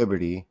lose our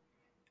liberty.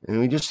 And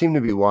we just seem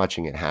to be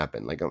watching it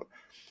happen. Like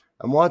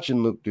I'm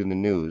watching Luke do the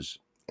news.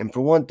 And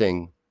for one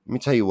thing, let me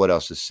tell you what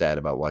else is sad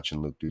about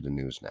watching Luke do the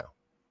news now.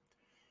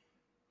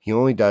 He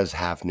only does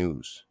half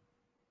news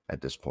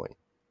at this point.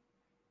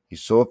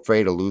 He's so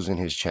afraid of losing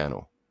his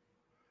channel.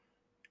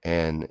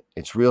 And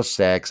it's real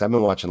sad because I've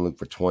been watching Luke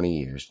for 20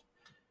 years.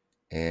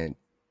 And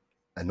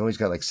I know he's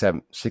got like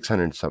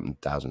 600-something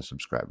thousand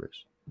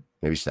subscribers.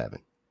 Maybe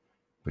 7.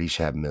 But he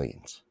should have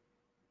millions.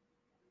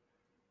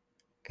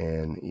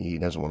 And he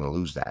doesn't want to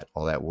lose that,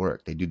 all that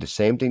work. They do the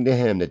same thing to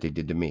him that they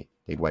did to me.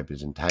 They'd wipe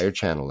his entire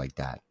channel like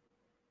that.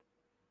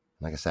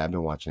 Like I said, I've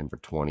been watching him for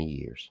 20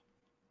 years.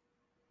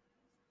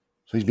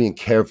 So he's being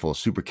careful,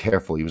 super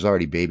careful. He was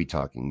already baby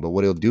talking. But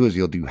what he'll do is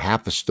he'll do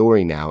half a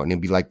story now. And he'll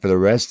be like, for the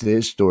rest of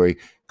this story,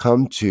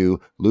 come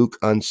to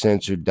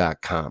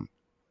lukeuncensored.com.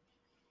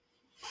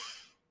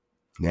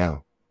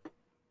 Now,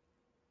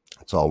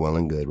 it's all well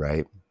and good,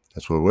 right?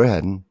 That's where we're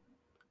heading.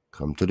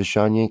 Come to the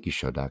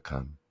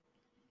ShawnYankeyShow.com.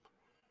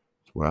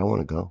 It's where I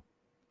want to go.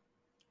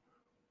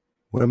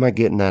 Where am I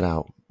getting that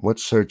out? What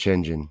search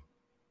engine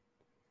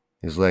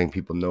is letting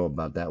people know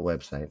about that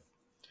website?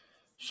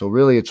 So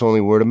really, it's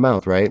only word of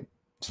mouth, right?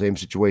 Same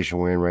situation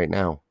we're in right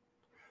now,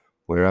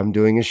 where I'm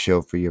doing a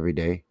show for you every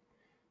day,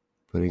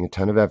 putting a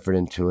ton of effort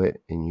into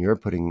it, and you're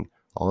putting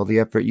all the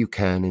effort you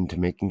can into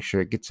making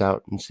sure it gets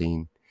out and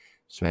seen,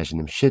 smashing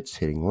them shits,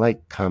 hitting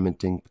like,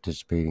 commenting,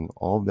 participating,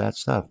 all of that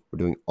stuff. We're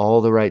doing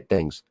all the right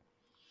things,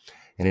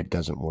 and it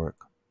doesn't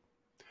work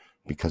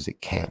because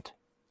it can't.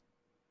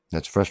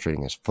 That's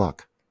frustrating as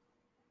fuck.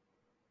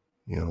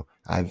 You know,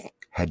 I've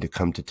had to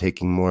come to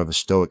taking more of a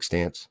stoic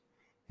stance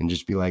and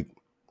just be like,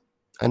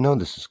 I know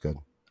this is good.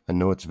 I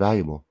know it's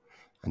valuable.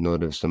 I know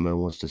that if someone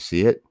wants to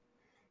see it,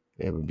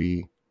 it would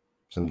be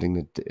something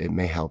that it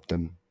may help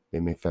them. They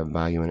may find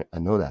value in it. I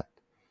know that.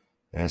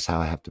 And that's how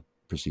I have to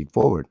proceed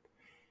forward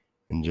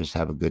and just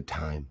have a good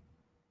time.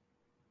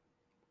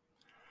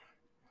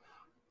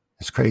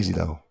 It's crazy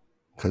though,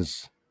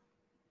 because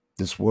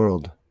this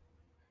world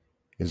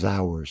is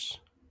ours,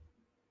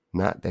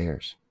 not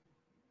theirs.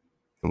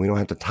 And we don't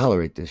have to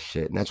tolerate this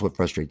shit. And that's what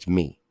frustrates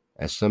me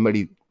as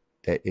somebody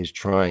that is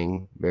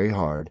trying very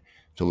hard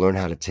to learn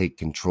how to take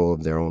control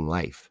of their own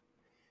life,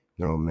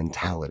 their own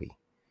mentality.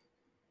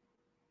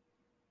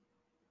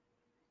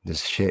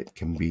 This shit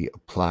can be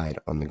applied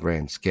on the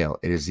grand scale.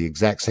 It is the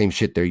exact same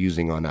shit they're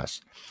using on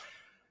us.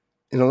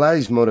 In a lot of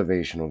these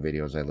motivational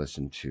videos I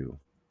listen to,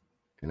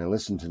 and I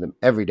listen to them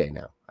every day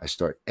now. I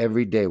start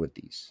every day with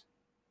these.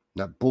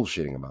 Not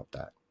bullshitting about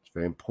that. It's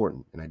very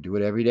important, and I do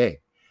it every day.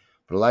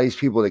 But a lot of these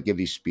people that give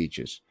these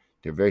speeches,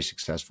 they're very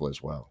successful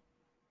as well.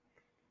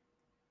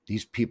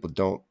 These people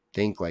don't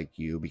think like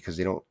you because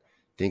they don't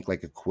think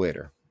like a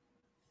quitter.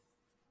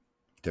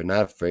 They're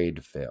not afraid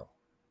to fail.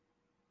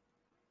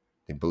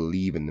 They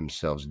believe in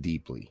themselves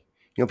deeply.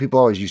 You know, people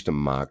always used to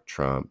mock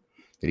Trump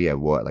that he had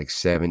like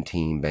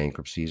 17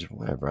 bankruptcies or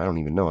whatever. I don't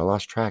even know. I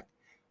lost track.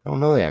 I don't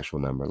know the actual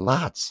number.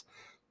 Lots.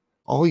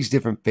 All these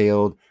different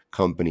failed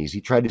companies.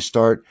 He tried to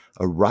start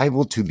a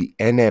rival to the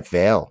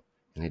NFL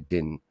and it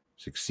didn't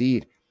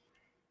succeed.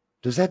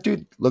 Does that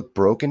dude look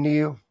broken to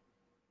you?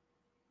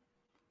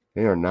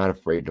 They are not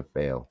afraid to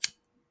fail.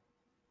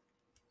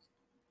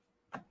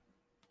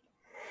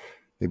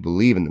 They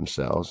believe in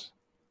themselves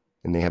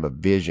and they have a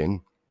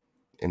vision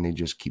and they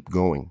just keep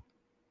going.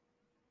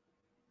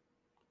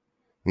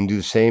 We can do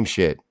the same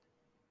shit.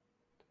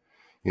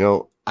 You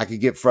know, I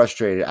could get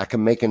frustrated. I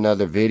could make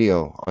another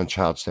video on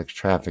child sex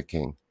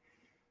trafficking.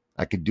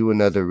 I could do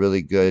another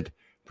really good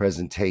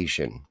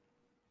presentation.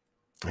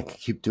 I could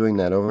keep doing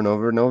that over and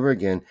over and over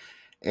again.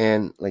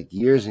 And like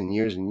years and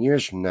years and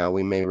years from now,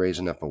 we may raise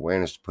enough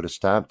awareness to put a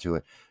stop to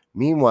it.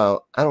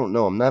 Meanwhile, I don't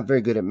know. I'm not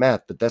very good at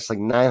math, but that's like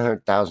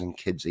 900,000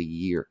 kids a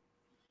year.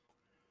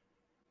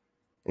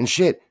 And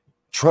shit,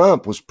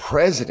 Trump was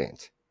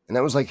president. And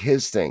that was like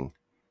his thing,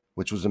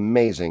 which was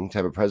amazing to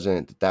have a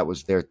president that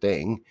was their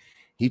thing.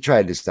 He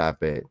tried to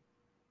stop it.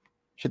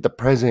 Shit, the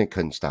president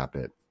couldn't stop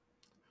it.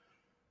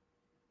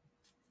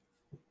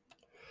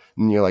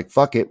 And you're like,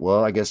 fuck it.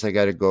 Well, I guess I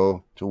got to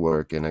go to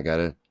work and I got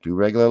to do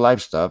regular life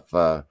stuff.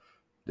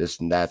 This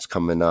and that's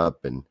coming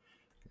up and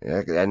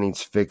that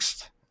needs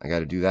fixed. I got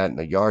to do that and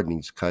the yard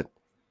needs cut.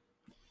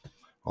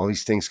 All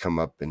these things come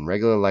up and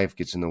regular life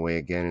gets in the way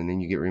again. And then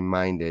you get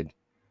reminded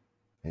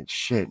that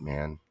shit,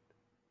 man,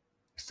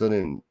 I still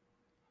didn't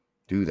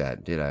do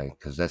that, did I?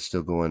 Because that's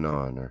still going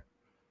on. Or,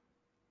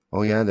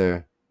 oh yeah,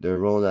 they're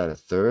rolling out a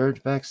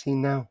third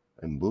vaccine now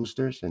and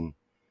boosters and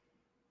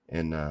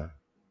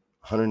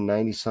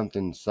 190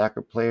 something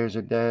soccer players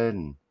are dead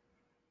and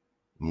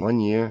in 1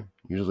 year.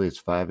 Usually it's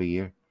 5 a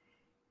year.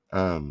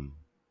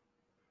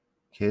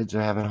 Kids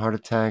are having heart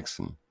attacks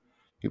and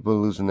people are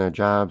losing their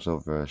jobs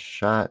over a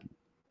shot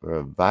or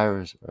a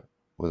virus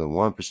with a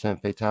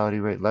 1% fatality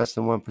rate, less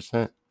than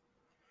 1%.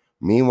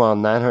 Meanwhile,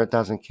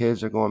 900,000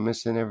 kids are going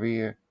missing every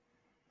year.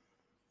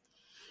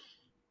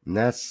 And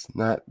that's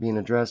not being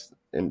addressed.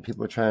 And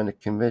people are trying to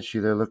convince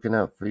you they're looking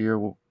out for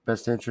your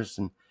best interest.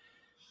 And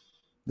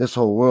this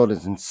whole world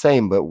is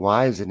insane. But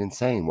why is it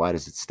insane? Why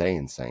does it stay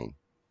insane?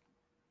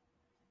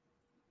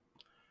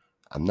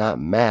 I'm not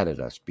mad at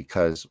us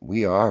because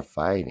we are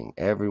fighting.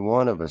 Every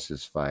one of us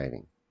is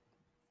fighting.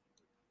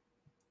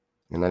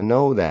 And I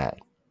know that.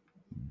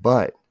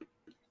 But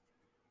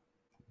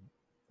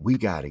we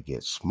got to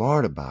get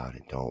smart about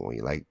it, don't we?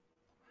 Like,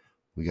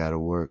 we got to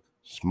work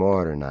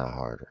smarter, not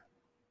harder.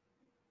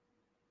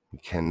 We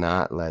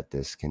cannot let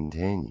this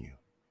continue.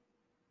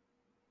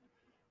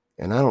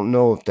 And I don't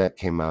know if that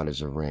came out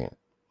as a rant.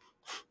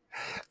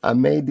 I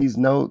made these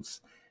notes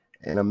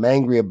and I'm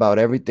angry about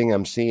everything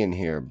I'm seeing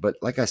here. But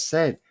like I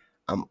said,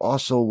 I'm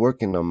also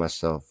working on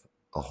myself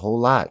a whole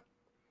lot.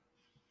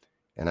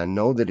 And I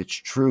know that it's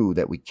true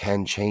that we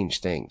can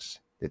change things,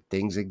 that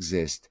things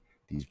exist,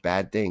 these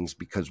bad things,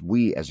 because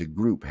we as a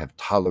group have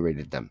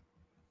tolerated them.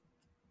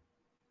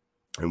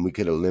 and we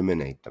could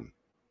eliminate them.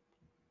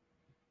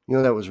 You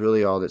know, that was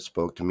really all that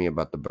spoke to me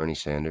about the Bernie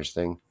Sanders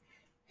thing.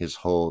 His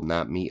whole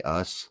not me,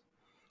 us.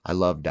 I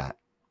love that.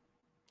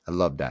 I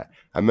love that.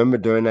 I remember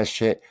during that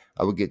shit,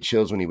 I would get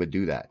chills when he would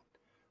do that.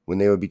 When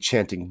they would be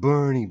chanting,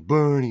 Bernie,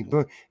 Bernie,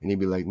 Bernie. And he'd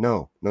be like,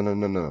 no, no, no,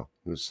 no, no.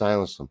 He would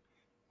silence them.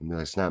 He'd be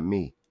like, it's not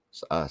me,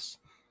 it's us.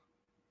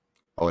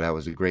 Oh, that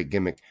was a great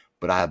gimmick.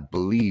 But I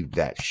believed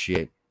that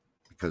shit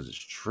because it's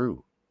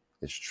true.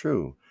 It's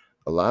true.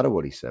 A lot of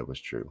what he said was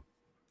true.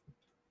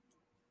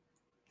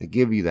 They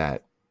give you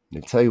that.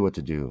 They tell you what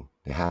to do.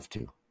 They have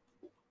to.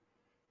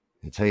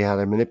 They tell you how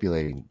they're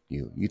manipulating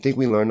you. You think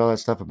we learned all that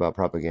stuff about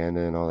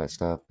propaganda and all that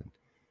stuff? And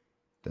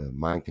the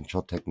mind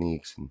control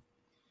techniques and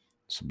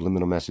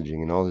subliminal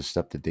messaging and all this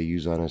stuff that they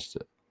use on us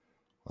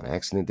on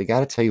accident. They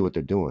got to tell you what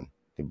they're doing.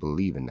 They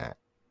believe in that.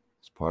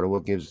 It's part of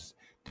what gives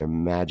their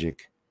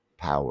magic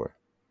power.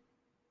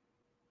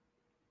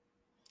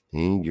 They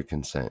need your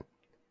consent.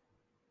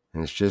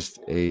 And it's just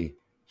a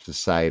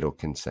societal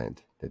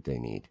consent that they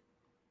need.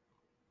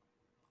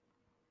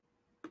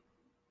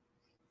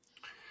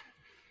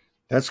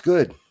 That's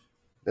good.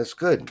 That's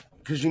good.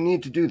 Because you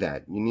need to do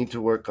that. You need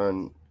to work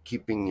on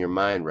keeping your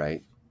mind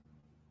right,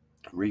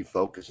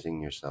 refocusing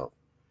yourself.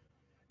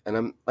 And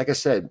I'm, like I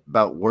said,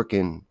 about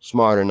working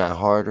smarter, not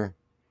harder.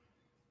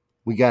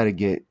 We got to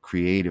get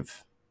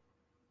creative.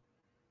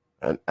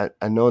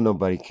 I know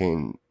nobody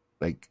can,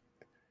 like,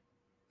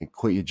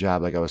 quit your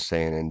job, like I was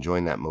saying, and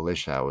join that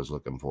militia I was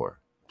looking for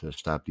to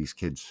stop these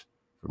kids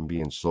from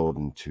being sold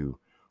into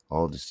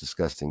all this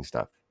disgusting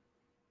stuff.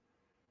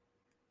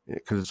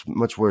 Because it's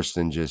much worse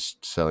than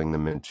just selling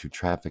them into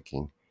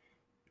trafficking.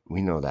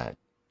 We know that.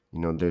 You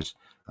know, there's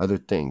other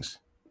things,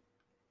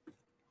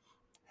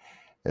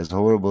 as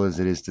horrible as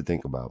it is to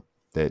think about,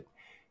 that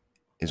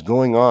is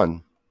going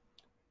on,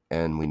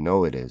 and we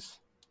know it is.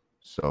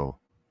 So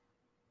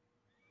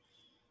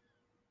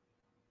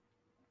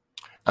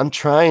I'm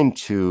trying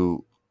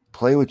to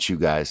play with you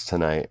guys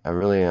tonight. I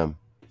really am.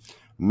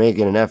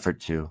 Making an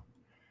effort to,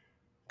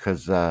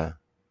 because I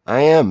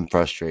am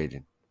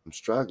frustrated. I'm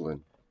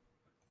struggling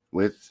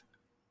with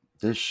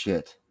this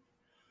shit.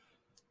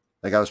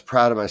 Like, I was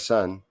proud of my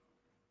son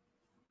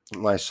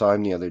when I saw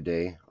him the other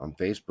day on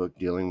Facebook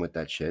dealing with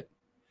that shit.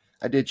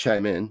 I did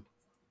chime in,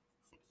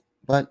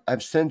 but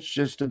I've since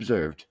just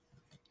observed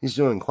he's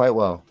doing quite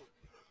well.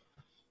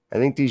 I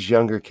think these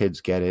younger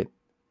kids get it,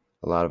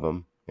 a lot of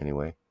them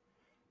anyway,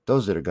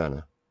 those that are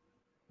gonna.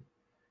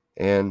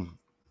 And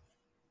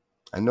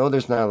I know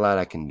there's not a lot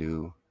I can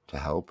do to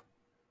help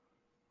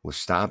with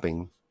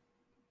stopping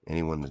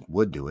anyone that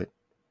would do it,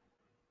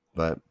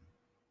 but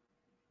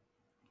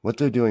what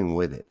they're doing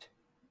with it,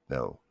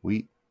 though,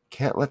 we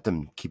can't let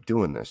them keep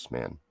doing this,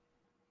 man.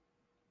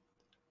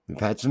 We've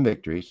had some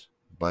victories,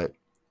 but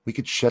we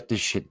could shut this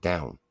shit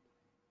down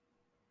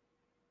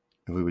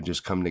if we would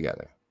just come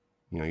together.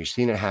 You know, you're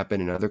seeing it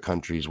happen in other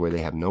countries where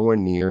they have nowhere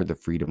near the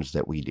freedoms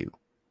that we do.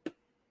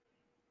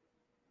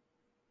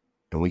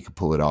 And we could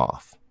pull it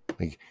off.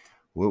 Like,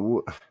 I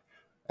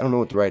don't know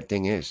what the right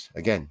thing is.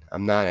 Again,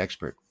 I'm not an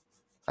expert.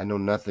 I know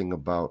nothing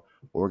about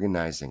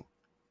organizing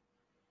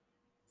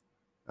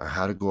or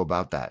how to go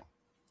about that.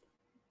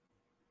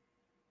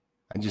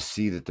 I just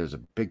see that there's a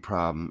big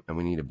problem and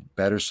we need a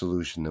better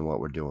solution than what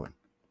we're doing.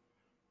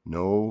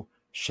 No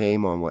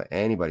shame on what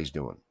anybody's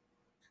doing.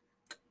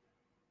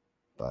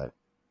 But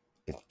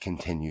it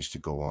continues to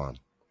go on.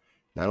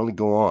 Not only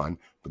go on,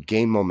 but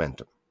gain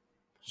momentum.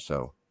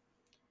 So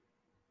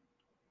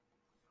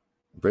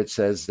Britt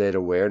says that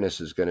awareness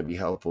is going to be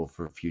helpful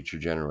for future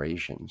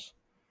generations.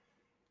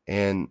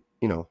 And,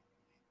 you know,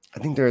 I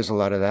think there is a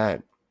lot of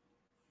that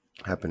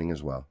happening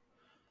as well.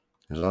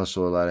 There's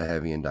also a lot of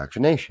heavy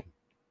indoctrination.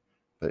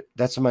 But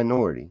that's a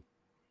minority.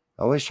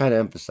 I always try to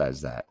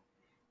emphasize that.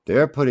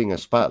 They're putting a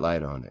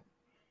spotlight on it.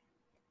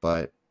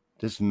 But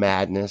this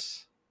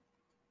madness,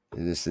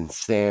 this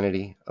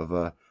insanity of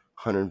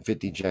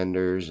 150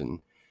 genders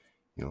and,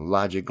 you know,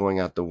 logic going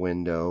out the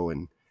window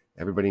and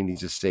everybody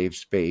needs a safe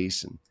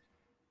space. And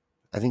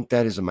I think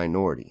that is a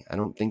minority. I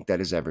don't think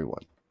that is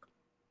everyone.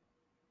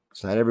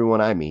 It's not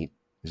everyone I meet.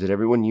 Is it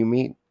everyone you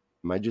meet?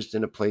 Am I just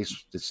in a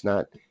place that's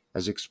not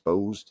as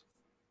exposed?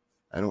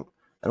 I don't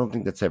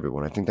think that's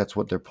everyone. I think that's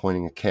what they're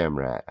pointing a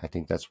camera at. I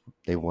think that's what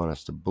they want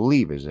us to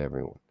believe is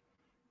everyone.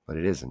 But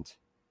it isn't.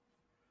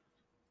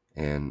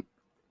 And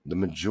the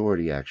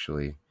majority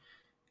actually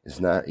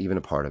is not even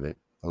a part of it.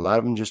 A lot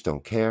of them just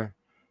don't care.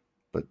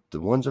 But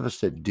the ones of us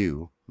that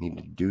do need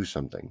to do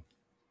something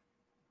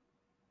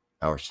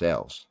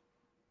ourselves.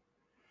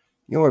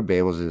 You know where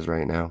Babels is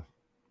right now?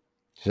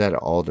 She's at an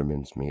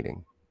alderman's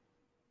meeting.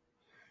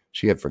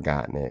 She had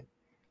forgotten it.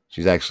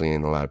 She's actually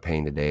in a lot of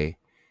pain today.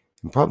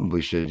 And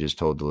probably should have just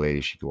told the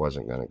lady she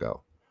wasn't going to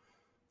go.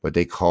 But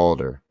they called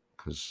her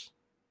because,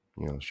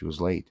 you know, she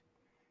was late.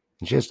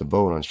 And she has to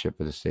vote on shit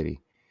for the city.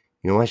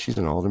 You know why she's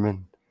an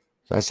alderman?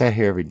 So I sat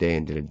here every day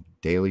and did a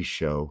daily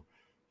show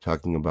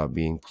talking about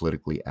being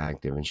politically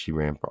active. And she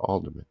ran for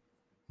alderman.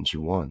 And she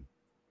won.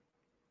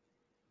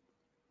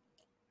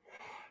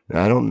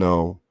 Now, I don't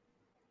know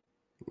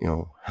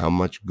how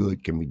much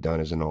good can be done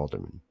as an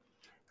alderman.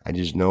 I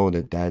just know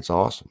that that's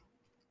awesome.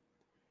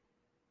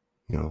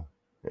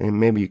 And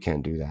maybe you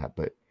can't do that,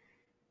 but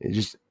it's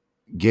just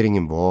getting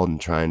involved and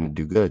trying to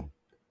do good.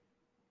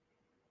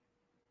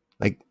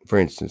 Like, for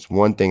instance,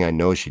 one thing I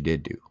know she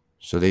did do.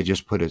 So they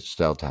just put a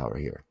cell tower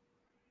here.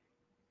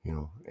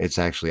 It's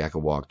actually, I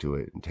could walk to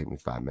it and take me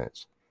 5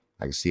 minutes.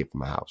 I can see it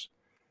from my house.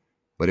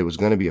 But it was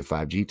going to be a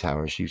 5G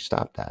tower, and she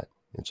stopped that.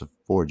 It's a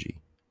 4G,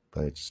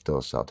 but it's still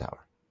a cell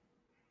tower.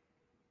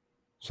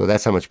 So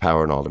that's how much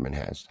power an alderman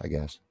has, I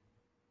guess.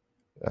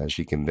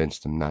 She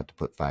convinced them not to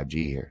put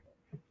 5G here.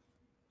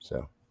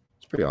 So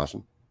it's pretty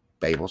awesome.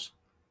 Babels.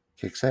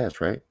 Kicks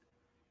ass, right?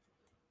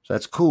 So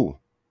that's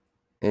cool.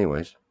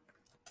 Anyways,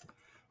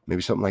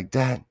 maybe something like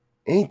that.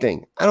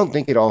 Anything. I don't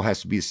think it all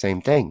has to be the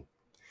same thing.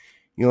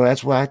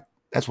 That's why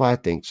I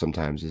think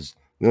sometimes is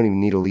we don't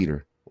even need a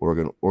leader or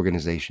an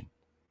organization.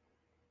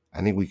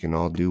 I think we can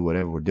all do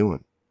whatever we're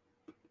doing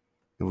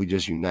if we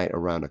just unite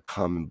around a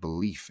common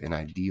belief and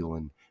ideal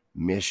and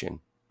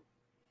mission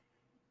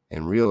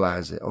and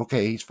realize that,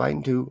 okay, he's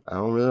fighting too. I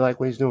don't really like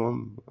what he's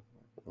doing.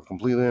 I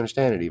completely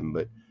understand it even,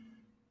 but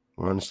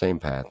we're on the same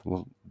path.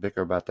 We'll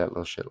bicker about that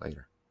little shit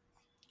later.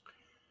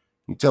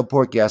 You tell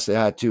Porky I say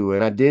hi too,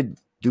 and I did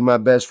do my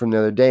best from the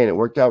other day, and it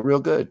worked out real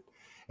good.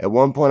 At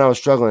one point I was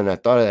struggling, and I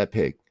thought of that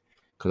pig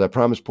because I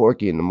promised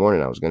Porky in the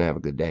morning I was going to have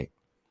a good day.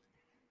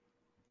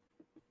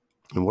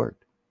 It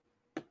worked.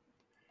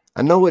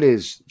 I know it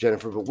is,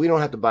 Jennifer, but we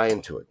don't have to buy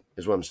into it,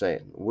 is what I'm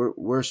saying.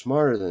 We're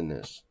smarter than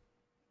this.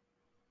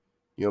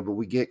 But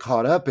we get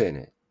caught up in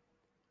it.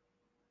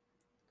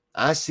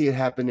 I see it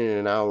happening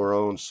in our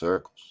own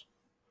circles.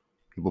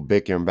 People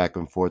bickering back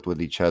and forth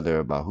with each other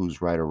about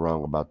who's right or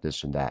wrong about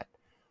this and that.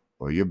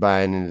 Or you're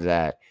buying into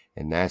that,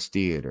 and that's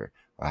theater.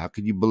 Or how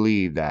could you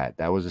believe that?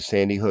 That was a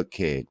Sandy Hook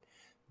kid.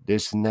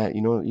 This and that.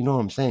 You know what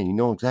I'm saying? You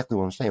know exactly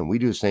what I'm saying. We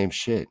do the same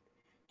shit.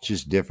 It's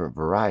just different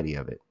variety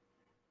of it.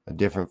 A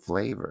different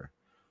flavor.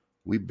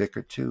 We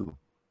bicker too.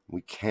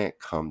 We can't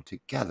come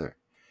together.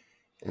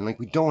 And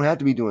we don't have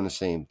to be doing the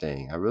same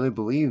thing. I really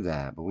believe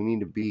that, but we need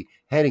to be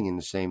heading in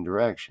the same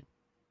direction.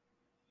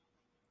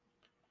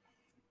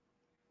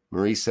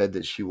 Marie said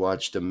that she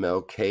watched a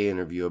Mel K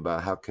interview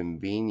about how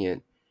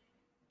convenient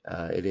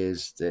it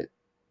is that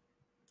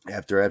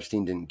after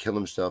Epstein didn't kill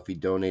himself, he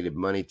donated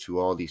money to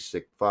all these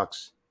sick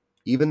fucks.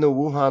 Even the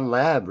Wuhan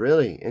lab,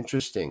 really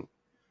interesting.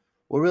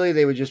 Well, really,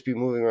 they would just be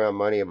moving around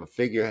money of a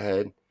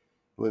figurehead. It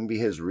wouldn't be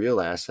his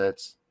real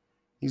assets.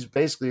 He's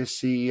basically a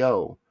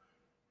CEO.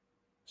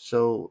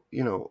 So,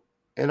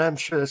 and I'm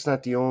sure that's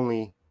not the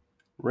only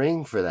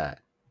ring for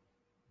that,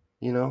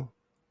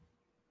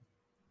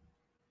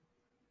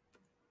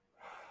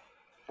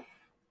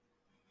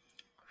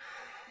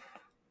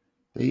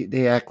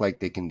 They act like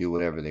they can do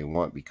whatever they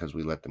want because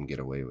we let them get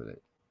away with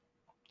it.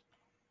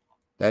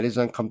 That is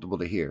uncomfortable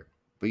to hear.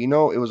 But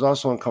it was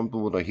also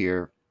uncomfortable to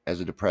hear as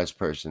a depressed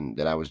person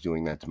that I was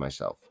doing that to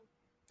myself.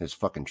 It's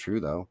fucking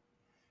true, though.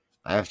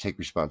 I have to take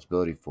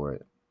responsibility for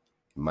it.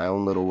 In my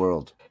own little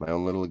world, my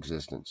own little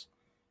existence.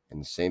 And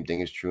the same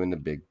thing is true in the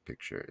big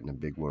picture, in the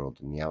big world,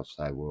 in the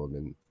outside world,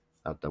 and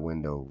out the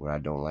window where I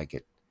don't like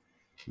it.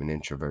 I'm an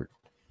introvert.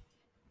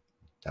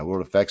 That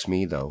world affects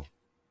me, though.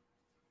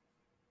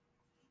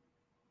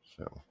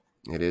 So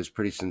it is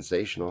pretty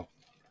sensational.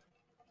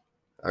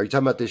 Are you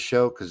talking about this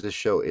show? Because this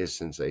show is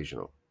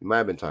sensational. You might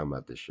have been talking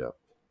about this show.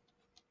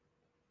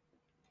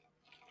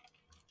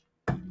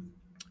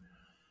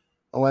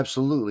 Oh,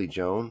 absolutely,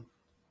 Joan.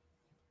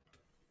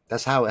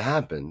 That's how it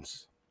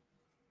happens.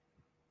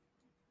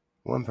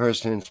 One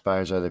person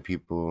inspires other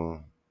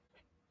people.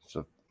 It's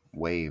a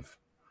wave.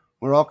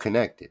 We're all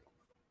connected.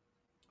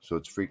 So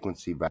it's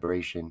frequency,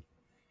 vibration.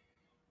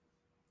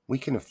 We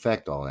can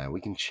affect all that.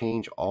 We can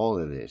change all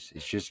of this.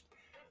 It's just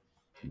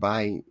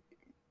by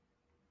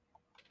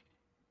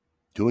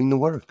doing the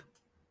work.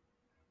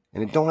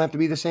 And it don't have to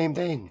be the same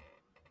thing.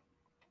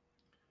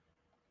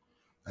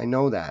 I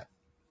know that.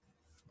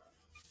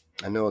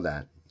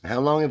 How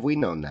long have we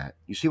known that?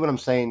 You see what I'm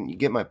saying? You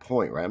get my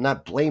point, right? I'm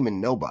not blaming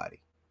nobody.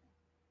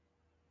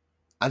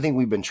 I think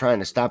we've been trying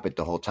to stop it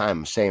the whole time.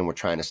 I'm saying we're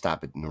trying to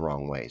stop it in the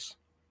wrong ways.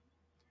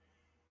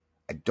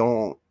 I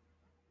don't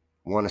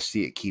want to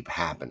see it keep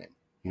happening.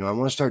 I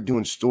want to start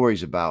doing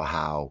stories about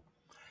how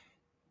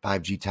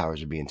 5G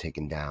towers are being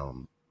taken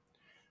down.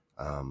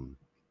 The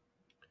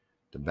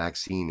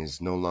vaccine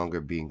is no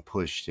longer being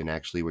pushed, and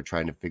actually we're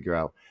trying to figure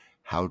out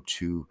how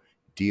to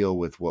deal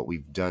with what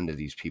we've done to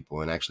these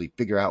people and actually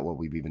figure out what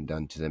we've even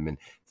done to them. And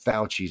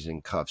Fauci's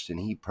in cuffs and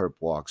he perp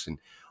walks and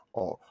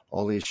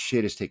all his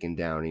shit is taken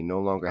down. He no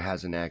longer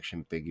has an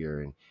action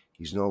figure and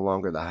he's no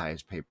longer the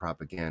highest paid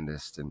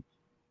propagandist. And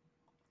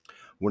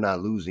we're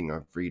not losing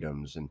our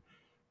freedoms, and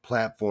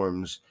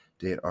platforms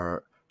that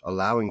are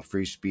allowing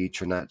free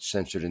speech are not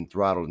censored and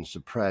throttled and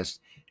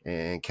suppressed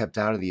and kept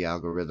out of the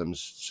algorithms,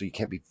 so you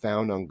can't be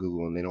found on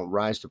Google, and they don't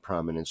rise to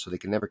prominence, so they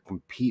can never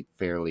compete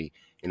fairly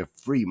in a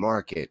free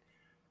market.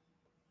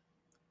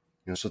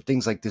 So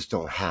things like this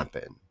don't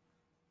happen.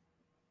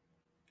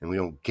 And we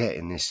don't get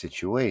in this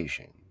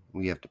situation.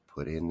 We have to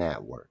put in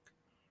that work.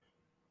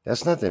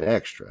 That's nothing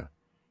extra.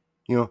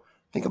 You know,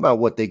 think about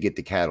what they get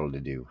the cattle to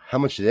do. How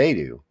much do?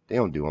 They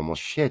don't do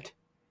almost shit,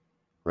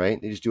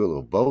 right? They just do a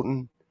little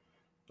voting,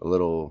 a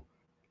little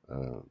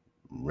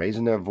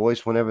raising their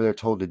voice whenever they're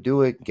told to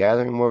do it,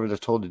 gathering whatever they're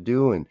told to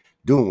do, and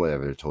doing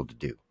whatever they're told to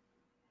do.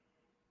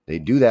 They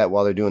do that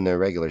while they're doing their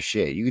regular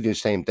shit. You can do the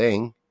same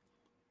thing.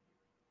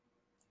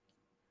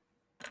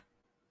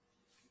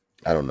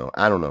 I don't know.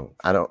 I don't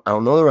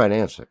know the right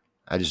answer.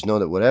 I just know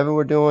that whatever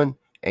we're doing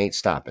ain't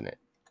stopping it.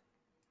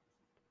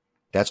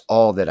 That's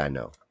all that I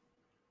know.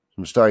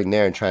 I'm starting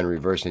there and trying to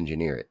reverse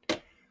engineer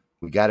it.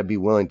 We got to be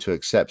willing to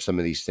accept some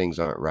of these things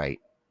aren't right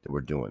that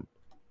we're doing.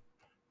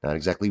 Not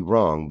exactly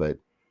wrong, but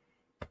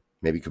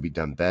maybe it could be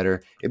done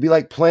better. It'd be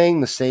like playing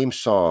the same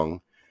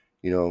song.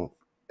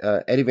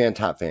 Eddie Van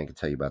Top fan can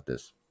tell you about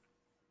this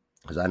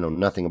because I know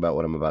nothing about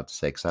what I'm about to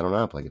say because I don't know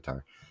how to play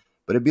guitar.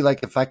 But it'd be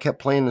like if I kept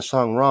playing the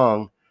song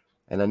wrong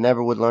and I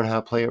never would learn how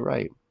to play it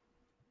right.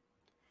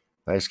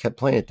 I just kept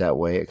playing it that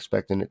way,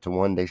 expecting it to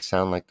one day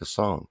sound like the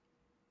song.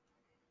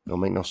 Don't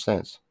make no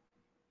sense.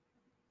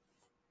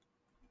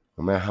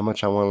 No matter how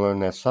much I want to learn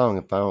that song,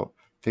 if I don't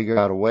figure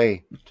out a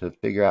way to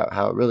figure out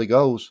how it really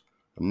goes,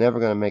 I'm never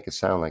going to make it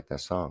sound like that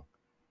song.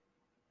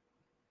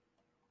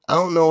 I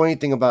don't know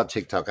anything about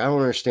TikTok. I don't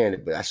understand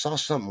it, but I saw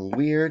something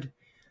weird,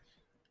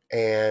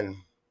 and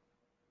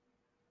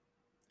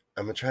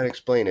I'm going to try to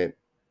explain it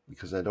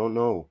because I don't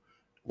know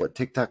what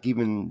TikTok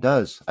even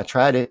does. I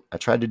tried it. I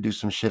tried to do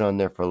some shit on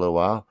there for a little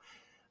while,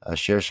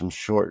 share some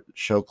short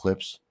show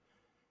clips,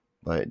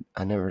 but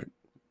I never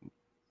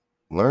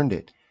learned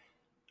it.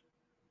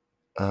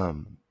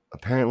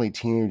 Apparently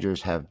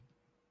teenagers have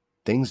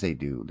things they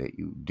do that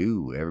you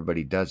do.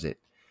 Everybody does it.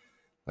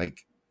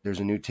 Like there's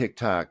a new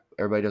TikTok.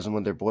 Everybody does them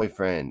with their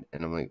boyfriend.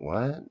 And I'm like,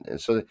 what? And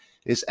so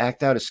it's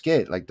act out a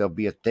skit. Like there'll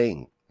be a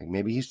thing. Like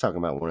maybe he's talking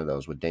about one of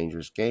those with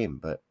Dangerous Game,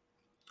 but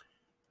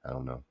I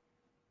don't know.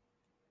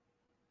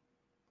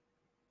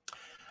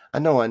 I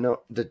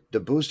know the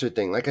booster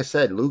thing. Like I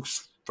said,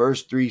 Luke's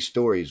first 3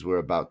 stories were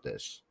about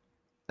this.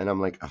 And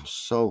I'm like, I'm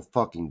so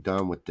fucking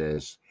done with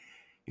this.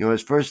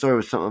 His first story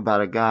was something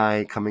about a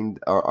guy coming.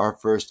 Our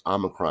first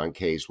Omicron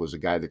case was a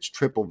guy that's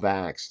triple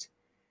vaxxed.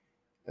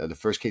 The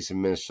first case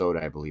in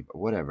Minnesota, I believe, or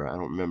whatever. I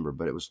don't remember,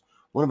 but it was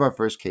one of our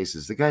first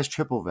cases. The guy's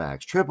triple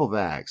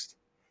vaxxed.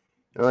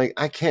 And like,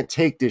 I can't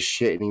take this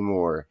shit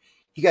anymore.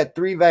 He got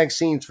 3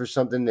 vaccines for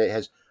something that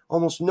has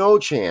almost no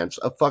chance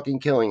of fucking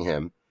killing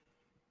him.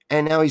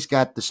 And now he's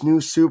got this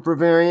new super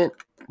variant,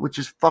 which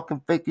is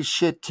fucking fake as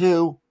shit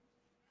too.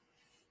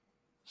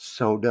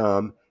 So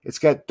dumb. It's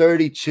got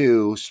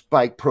 32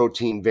 spike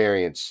protein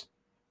variants.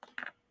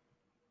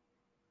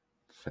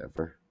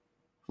 Whatever.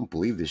 I don't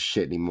believe this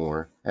shit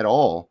anymore at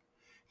all.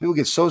 People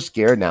get so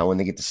scared now when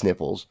they get the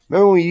sniffles.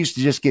 Remember when we used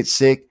to just get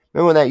sick?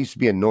 Remember when that used to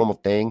be a normal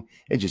thing?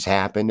 It just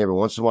happened. Every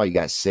once in a while you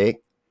got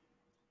sick.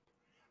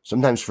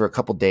 Sometimes for a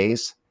couple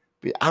days.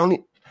 I don't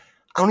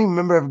even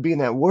remember ever being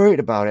that worried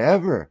about it,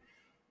 ever.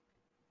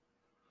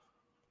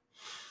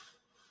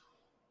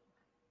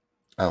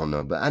 I don't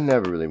know, but I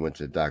never really went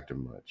to the doctor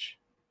much.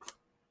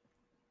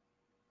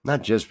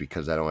 Not just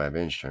because I don't have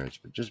insurance,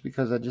 but just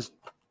because I just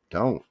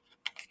don't.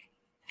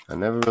 I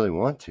never really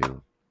want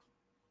to.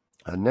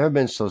 I've never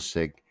been so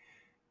sick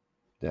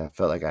that I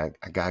felt like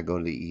I gotta go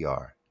to the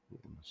ER.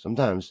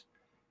 Sometimes,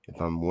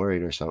 if I'm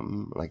worried or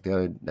something, like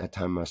that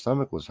time my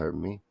stomach was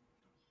hurting me,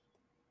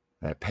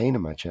 I had pain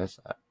in my chest,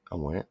 I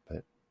went,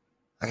 but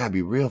I gotta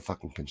be real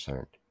fucking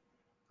concerned.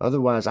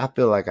 Otherwise, I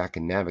feel like I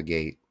can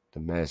navigate the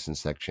medicine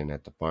section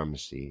at the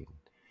pharmacy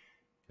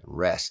and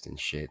rest and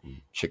shit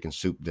and chicken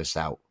soup this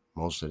out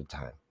most of the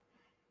time.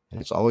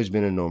 And it's always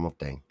been a normal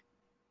thing,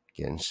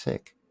 getting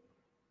sick.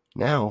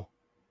 Now,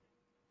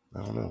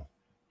 I don't know.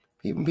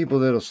 Even people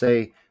that'll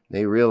say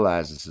they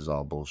realize this is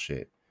all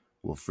bullshit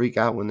will freak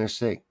out when they're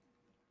sick.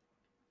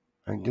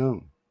 I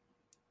do.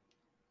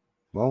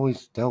 I've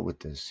always dealt with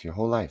this your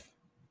whole life.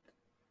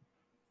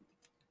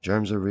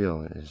 Germs are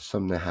real. It's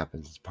something that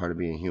happens. It's part of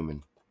being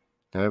human.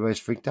 Now everybody's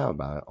freaked out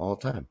about it all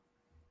the time.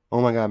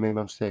 Oh my God, maybe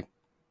I'm sick.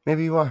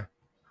 Maybe you are.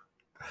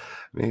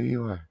 Maybe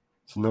you are.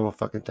 It's a normal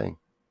fucking thing.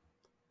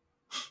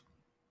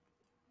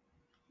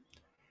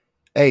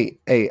 Hey,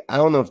 I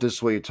don't know if this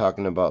is what you're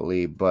talking about,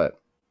 Lee,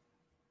 but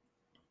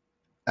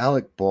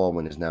Alec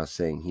Baldwin is now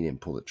saying he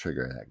didn't pull the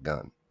trigger of that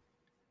gun.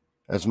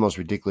 That's the most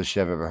ridiculous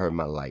shit I've ever heard in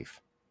my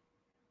life.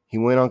 He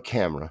went on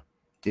camera,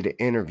 did an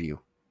interview,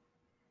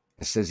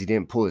 and says he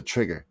didn't pull the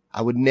trigger.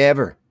 I would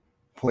never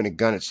point a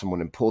gun at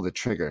someone and pull the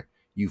trigger.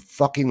 You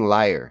fucking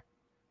liar.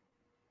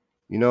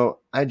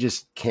 I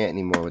just can't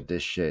anymore with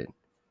this shit.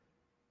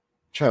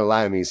 Trying to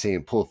lie to me and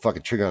saying pull a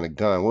fucking trigger on a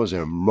gun. What was it,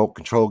 a remote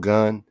control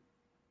gun?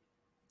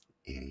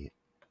 Idiot.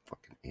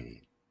 Fucking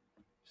idiot.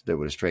 Stood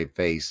with a straight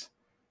face.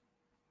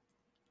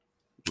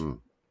 I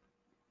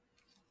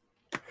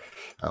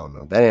don't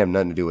know. That didn't have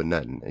nothing to do with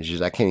nothing. It's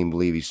just I can't even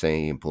believe he's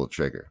saying he didn't pull the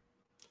trigger.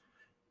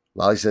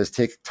 Lolly says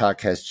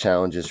TikTok has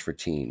challenges for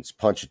teens.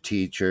 Punch a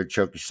teacher,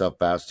 choke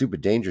yourself out,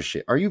 stupid dangerous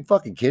shit. Are you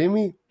fucking kidding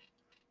me?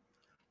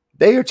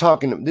 They are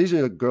talking. These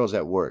are the girls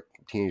at work,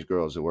 teenage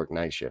girls that work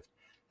night shift.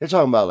 They're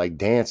talking about like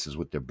dances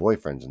with their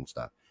boyfriends and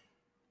stuff.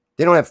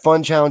 They don't have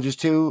fun challenges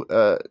too.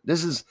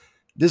 This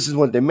is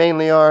what they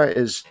mainly are,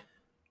 is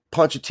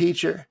punch a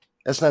teacher.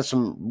 That's not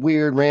some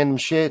weird random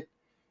shit.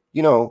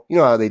 You know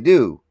how they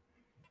do.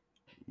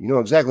 You know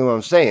exactly what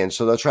I'm saying.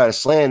 So they'll try to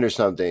slander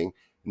something,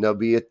 and there'll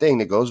be a thing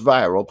that goes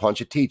viral,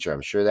 punch a teacher.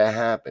 I'm sure that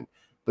happened.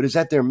 But is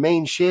that their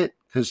main shit?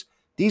 Because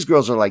these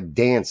girls are like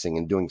dancing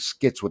and doing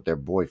skits with their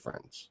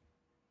boyfriends.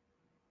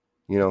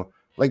 You know,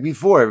 like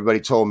before, everybody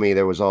told me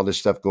there was all this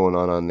stuff going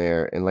on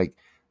there. And like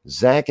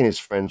Zach and his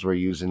friends were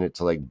using it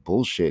to like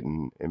bullshit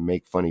and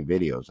make funny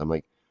videos. I'm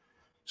like,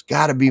 there's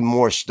got to be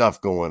more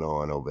stuff going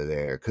on over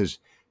there. Because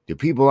the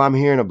people I'm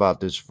hearing about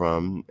this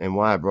from and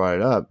why I brought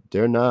it up,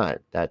 they're not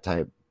that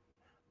type.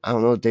 I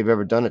don't know if they've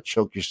ever done a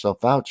choke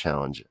yourself out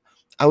challenge.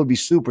 I would be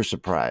super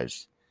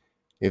surprised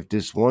if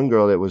this one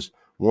girl that was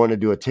wanting to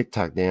do a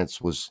TikTok dance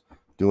was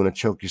doing a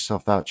choke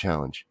yourself out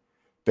challenge.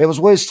 Babels,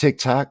 what is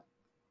TikTok?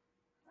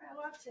 I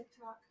love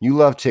TikTok. You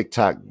love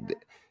TikTok. Yeah.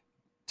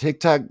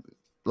 TikTok,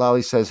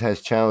 Lolly says,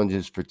 has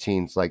challenges for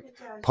teens, like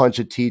punch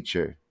a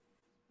teacher.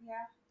 Yeah.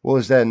 Well,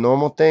 is that a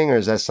normal thing, or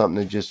is that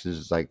something that just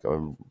is like...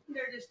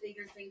 They're just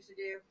eager things to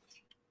do.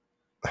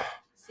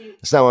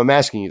 That's not what I'm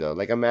asking you, though.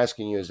 Like, I'm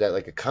asking you, is that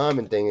like a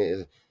common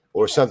thing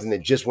or something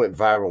that just went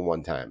viral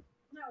one time?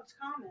 No, it's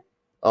common.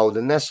 Oh,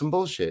 then that's some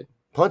bullshit.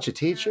 Punch a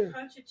teacher?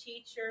 Punch a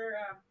teacher.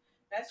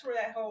 That's where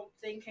that whole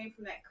thing came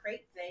from, that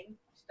crate thing.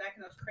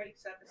 Stacking those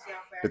crates up and see how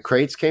fast. The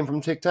crates came from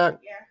TikTok?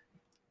 Yeah.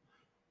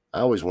 I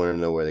always wanted to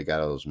know where they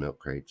got all those milk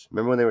crates.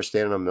 Remember when they were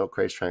standing on milk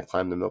crates trying to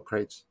climb the milk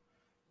crates?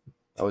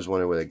 I always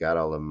wondered where they got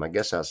all of them. I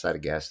guess outside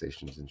of gas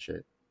stations and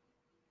shit.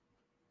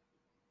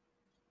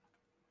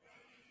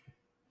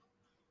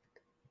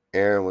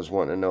 Aaron was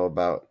wanting to know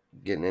about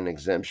getting an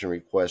exemption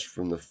request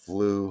from the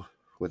flu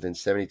within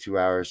 72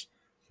 hours.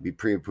 Be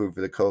pre-approved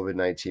for the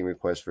COVID-19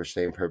 request for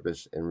same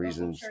purpose and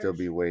reason. Still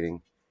be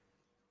waiting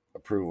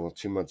approval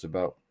 2 months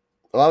about.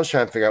 Well, I was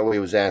trying to figure out what he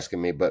was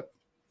asking me, but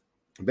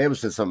Babe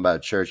said something about a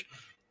church.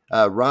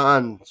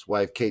 Ron's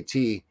wife,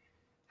 KT,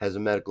 has a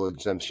medical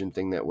exemption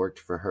thing that worked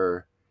for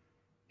her.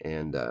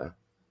 And a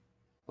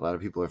lot of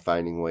people are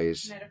finding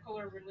ways. Medical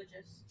or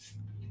religious?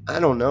 I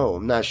don't know.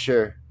 I'm not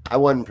sure. I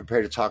wasn't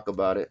prepared to talk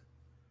about it.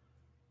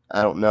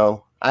 I don't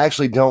know. I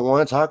actually don't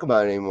want to talk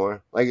about it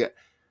anymore. Like,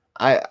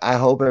 I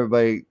hope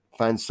everybody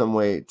finds some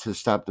way to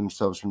stop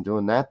themselves from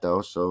doing that,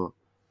 though. So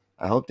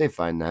I hope they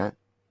find that.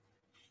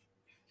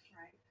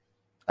 Right.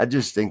 I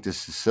just think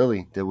this is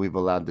silly that we've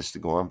allowed this to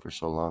go on for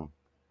so long.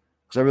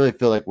 Because I really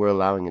feel like we're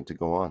allowing it to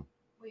go on.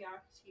 We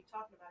are, because keep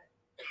talking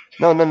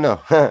about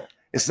it. No.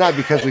 It's not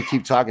because we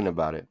keep talking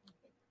about it.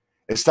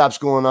 It stops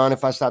going on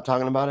if I stop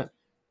talking about it?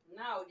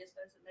 No, it just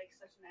doesn't make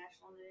such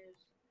national news.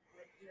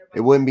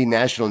 It wouldn't be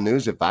national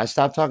news if I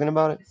stopped talking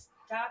about it?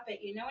 Stop it.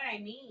 You know what I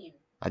mean.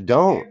 I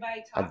don't.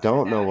 I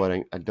don't know what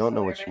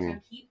you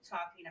mean. Keep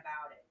talking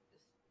about it.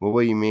 Well,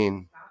 what do you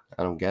mean?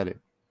 I don't get it.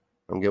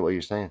 I don't get what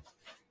you're saying.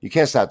 You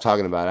can't stop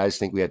talking about it. I just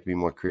think we have to be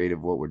more creative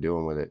with what we're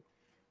doing with it.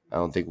 I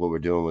don't think what we're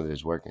doing with it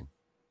is working.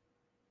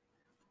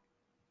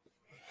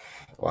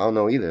 Well, I don't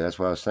know either. That's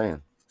what I was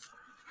saying.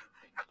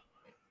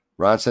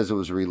 Ron says it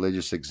was a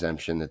religious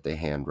exemption that they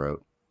hand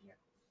wrote. Yeah.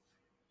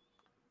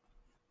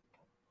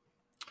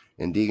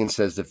 And Deegan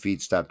says the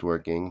feed stopped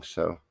working.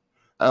 So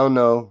I don't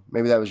know.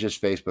 Maybe that was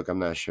just Facebook. I'm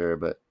not sure.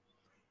 But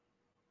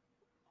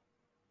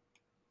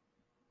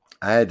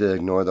I had to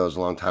ignore those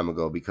a long time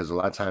ago because a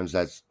lot of times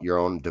that's your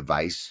own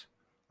device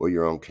or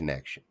your own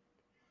connection.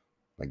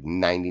 Like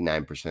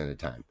 99% of the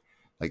time.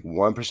 Like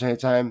 1% of the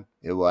time,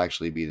 it will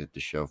actually be that the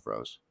show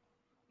froze.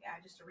 Yeah,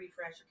 just a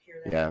refresh or cure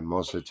that. Yeah,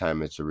 most of the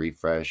time it's a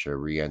refresh or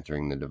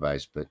re-entering the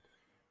device. But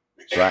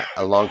so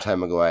a long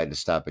time ago, I had to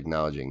stop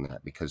acknowledging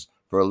that because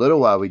for a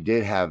little while, we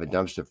did have a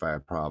dumpster fire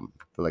problem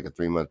for like a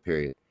 3-month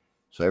period.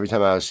 So every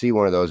time I would see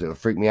one of those, it would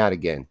freak me out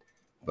again.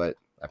 But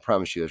I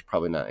promise you, there's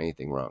probably not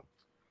anything wrong.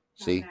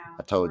 See,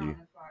 I told you.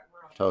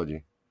 I told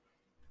you.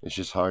 It's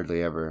just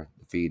hardly ever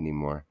the feed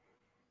anymore.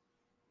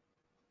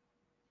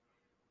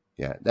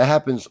 Yeah, that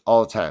happens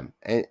all the time.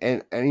 And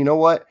you know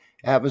what?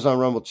 It happens on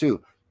Rumble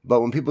too. But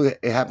when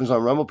it happens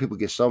on Rumble, people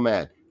get so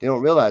mad. They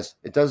don't realize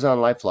it does it on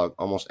LifeLog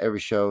almost every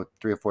show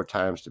 3 or 4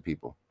 times to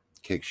people.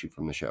 Kicks you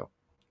from the show.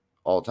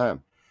 All the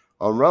time.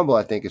 On Rumble,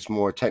 I think it's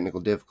more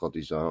technical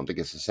difficulties. So I don't think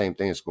it's the same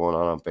thing that's going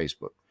on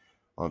Facebook.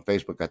 On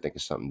Facebook, I think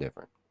it's something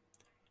different.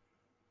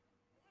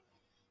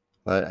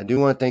 But I do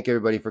want to thank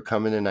everybody for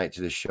coming tonight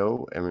to the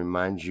show and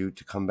remind you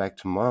to come back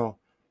tomorrow.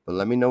 But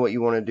let me know what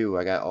you want to do.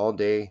 I got all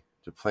day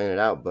to plan it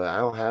out, but I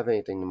don't have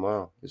anything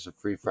tomorrow. It's a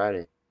free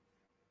Friday.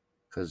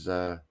 Because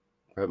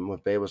Prepping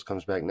with Babels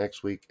comes back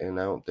next week, and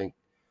I don't think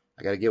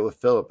I got to get with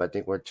Philip. I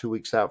think we're 2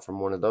 weeks out from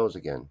one of those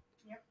again.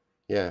 Yep.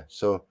 Yeah,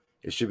 so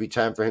it should be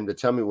time for him to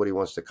tell me what he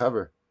wants to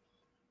cover.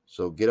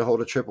 So get a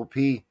hold of Triple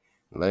P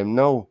and let him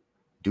know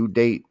due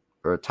date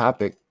or a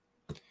topic,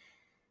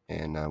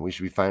 and we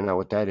should be finding out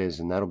what that is,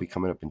 and that'll be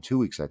coming up in 2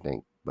 weeks, I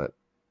think. But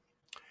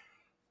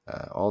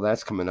all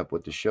that's coming up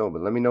with the show.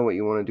 But let me know what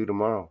you want to do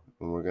tomorrow,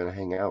 and we're gonna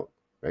hang out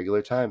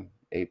regular time,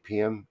 8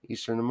 p.m.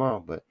 Eastern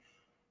tomorrow. But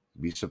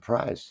be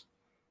surprised.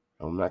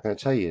 I'm not going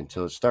to tell you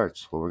until it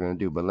starts what we're going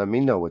to do, but let me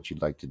know what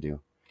you'd like to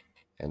do,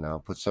 and I'll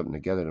put something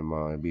together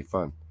tomorrow. It'll be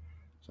fun.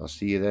 So I'll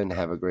see you then.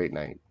 Have a great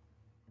night.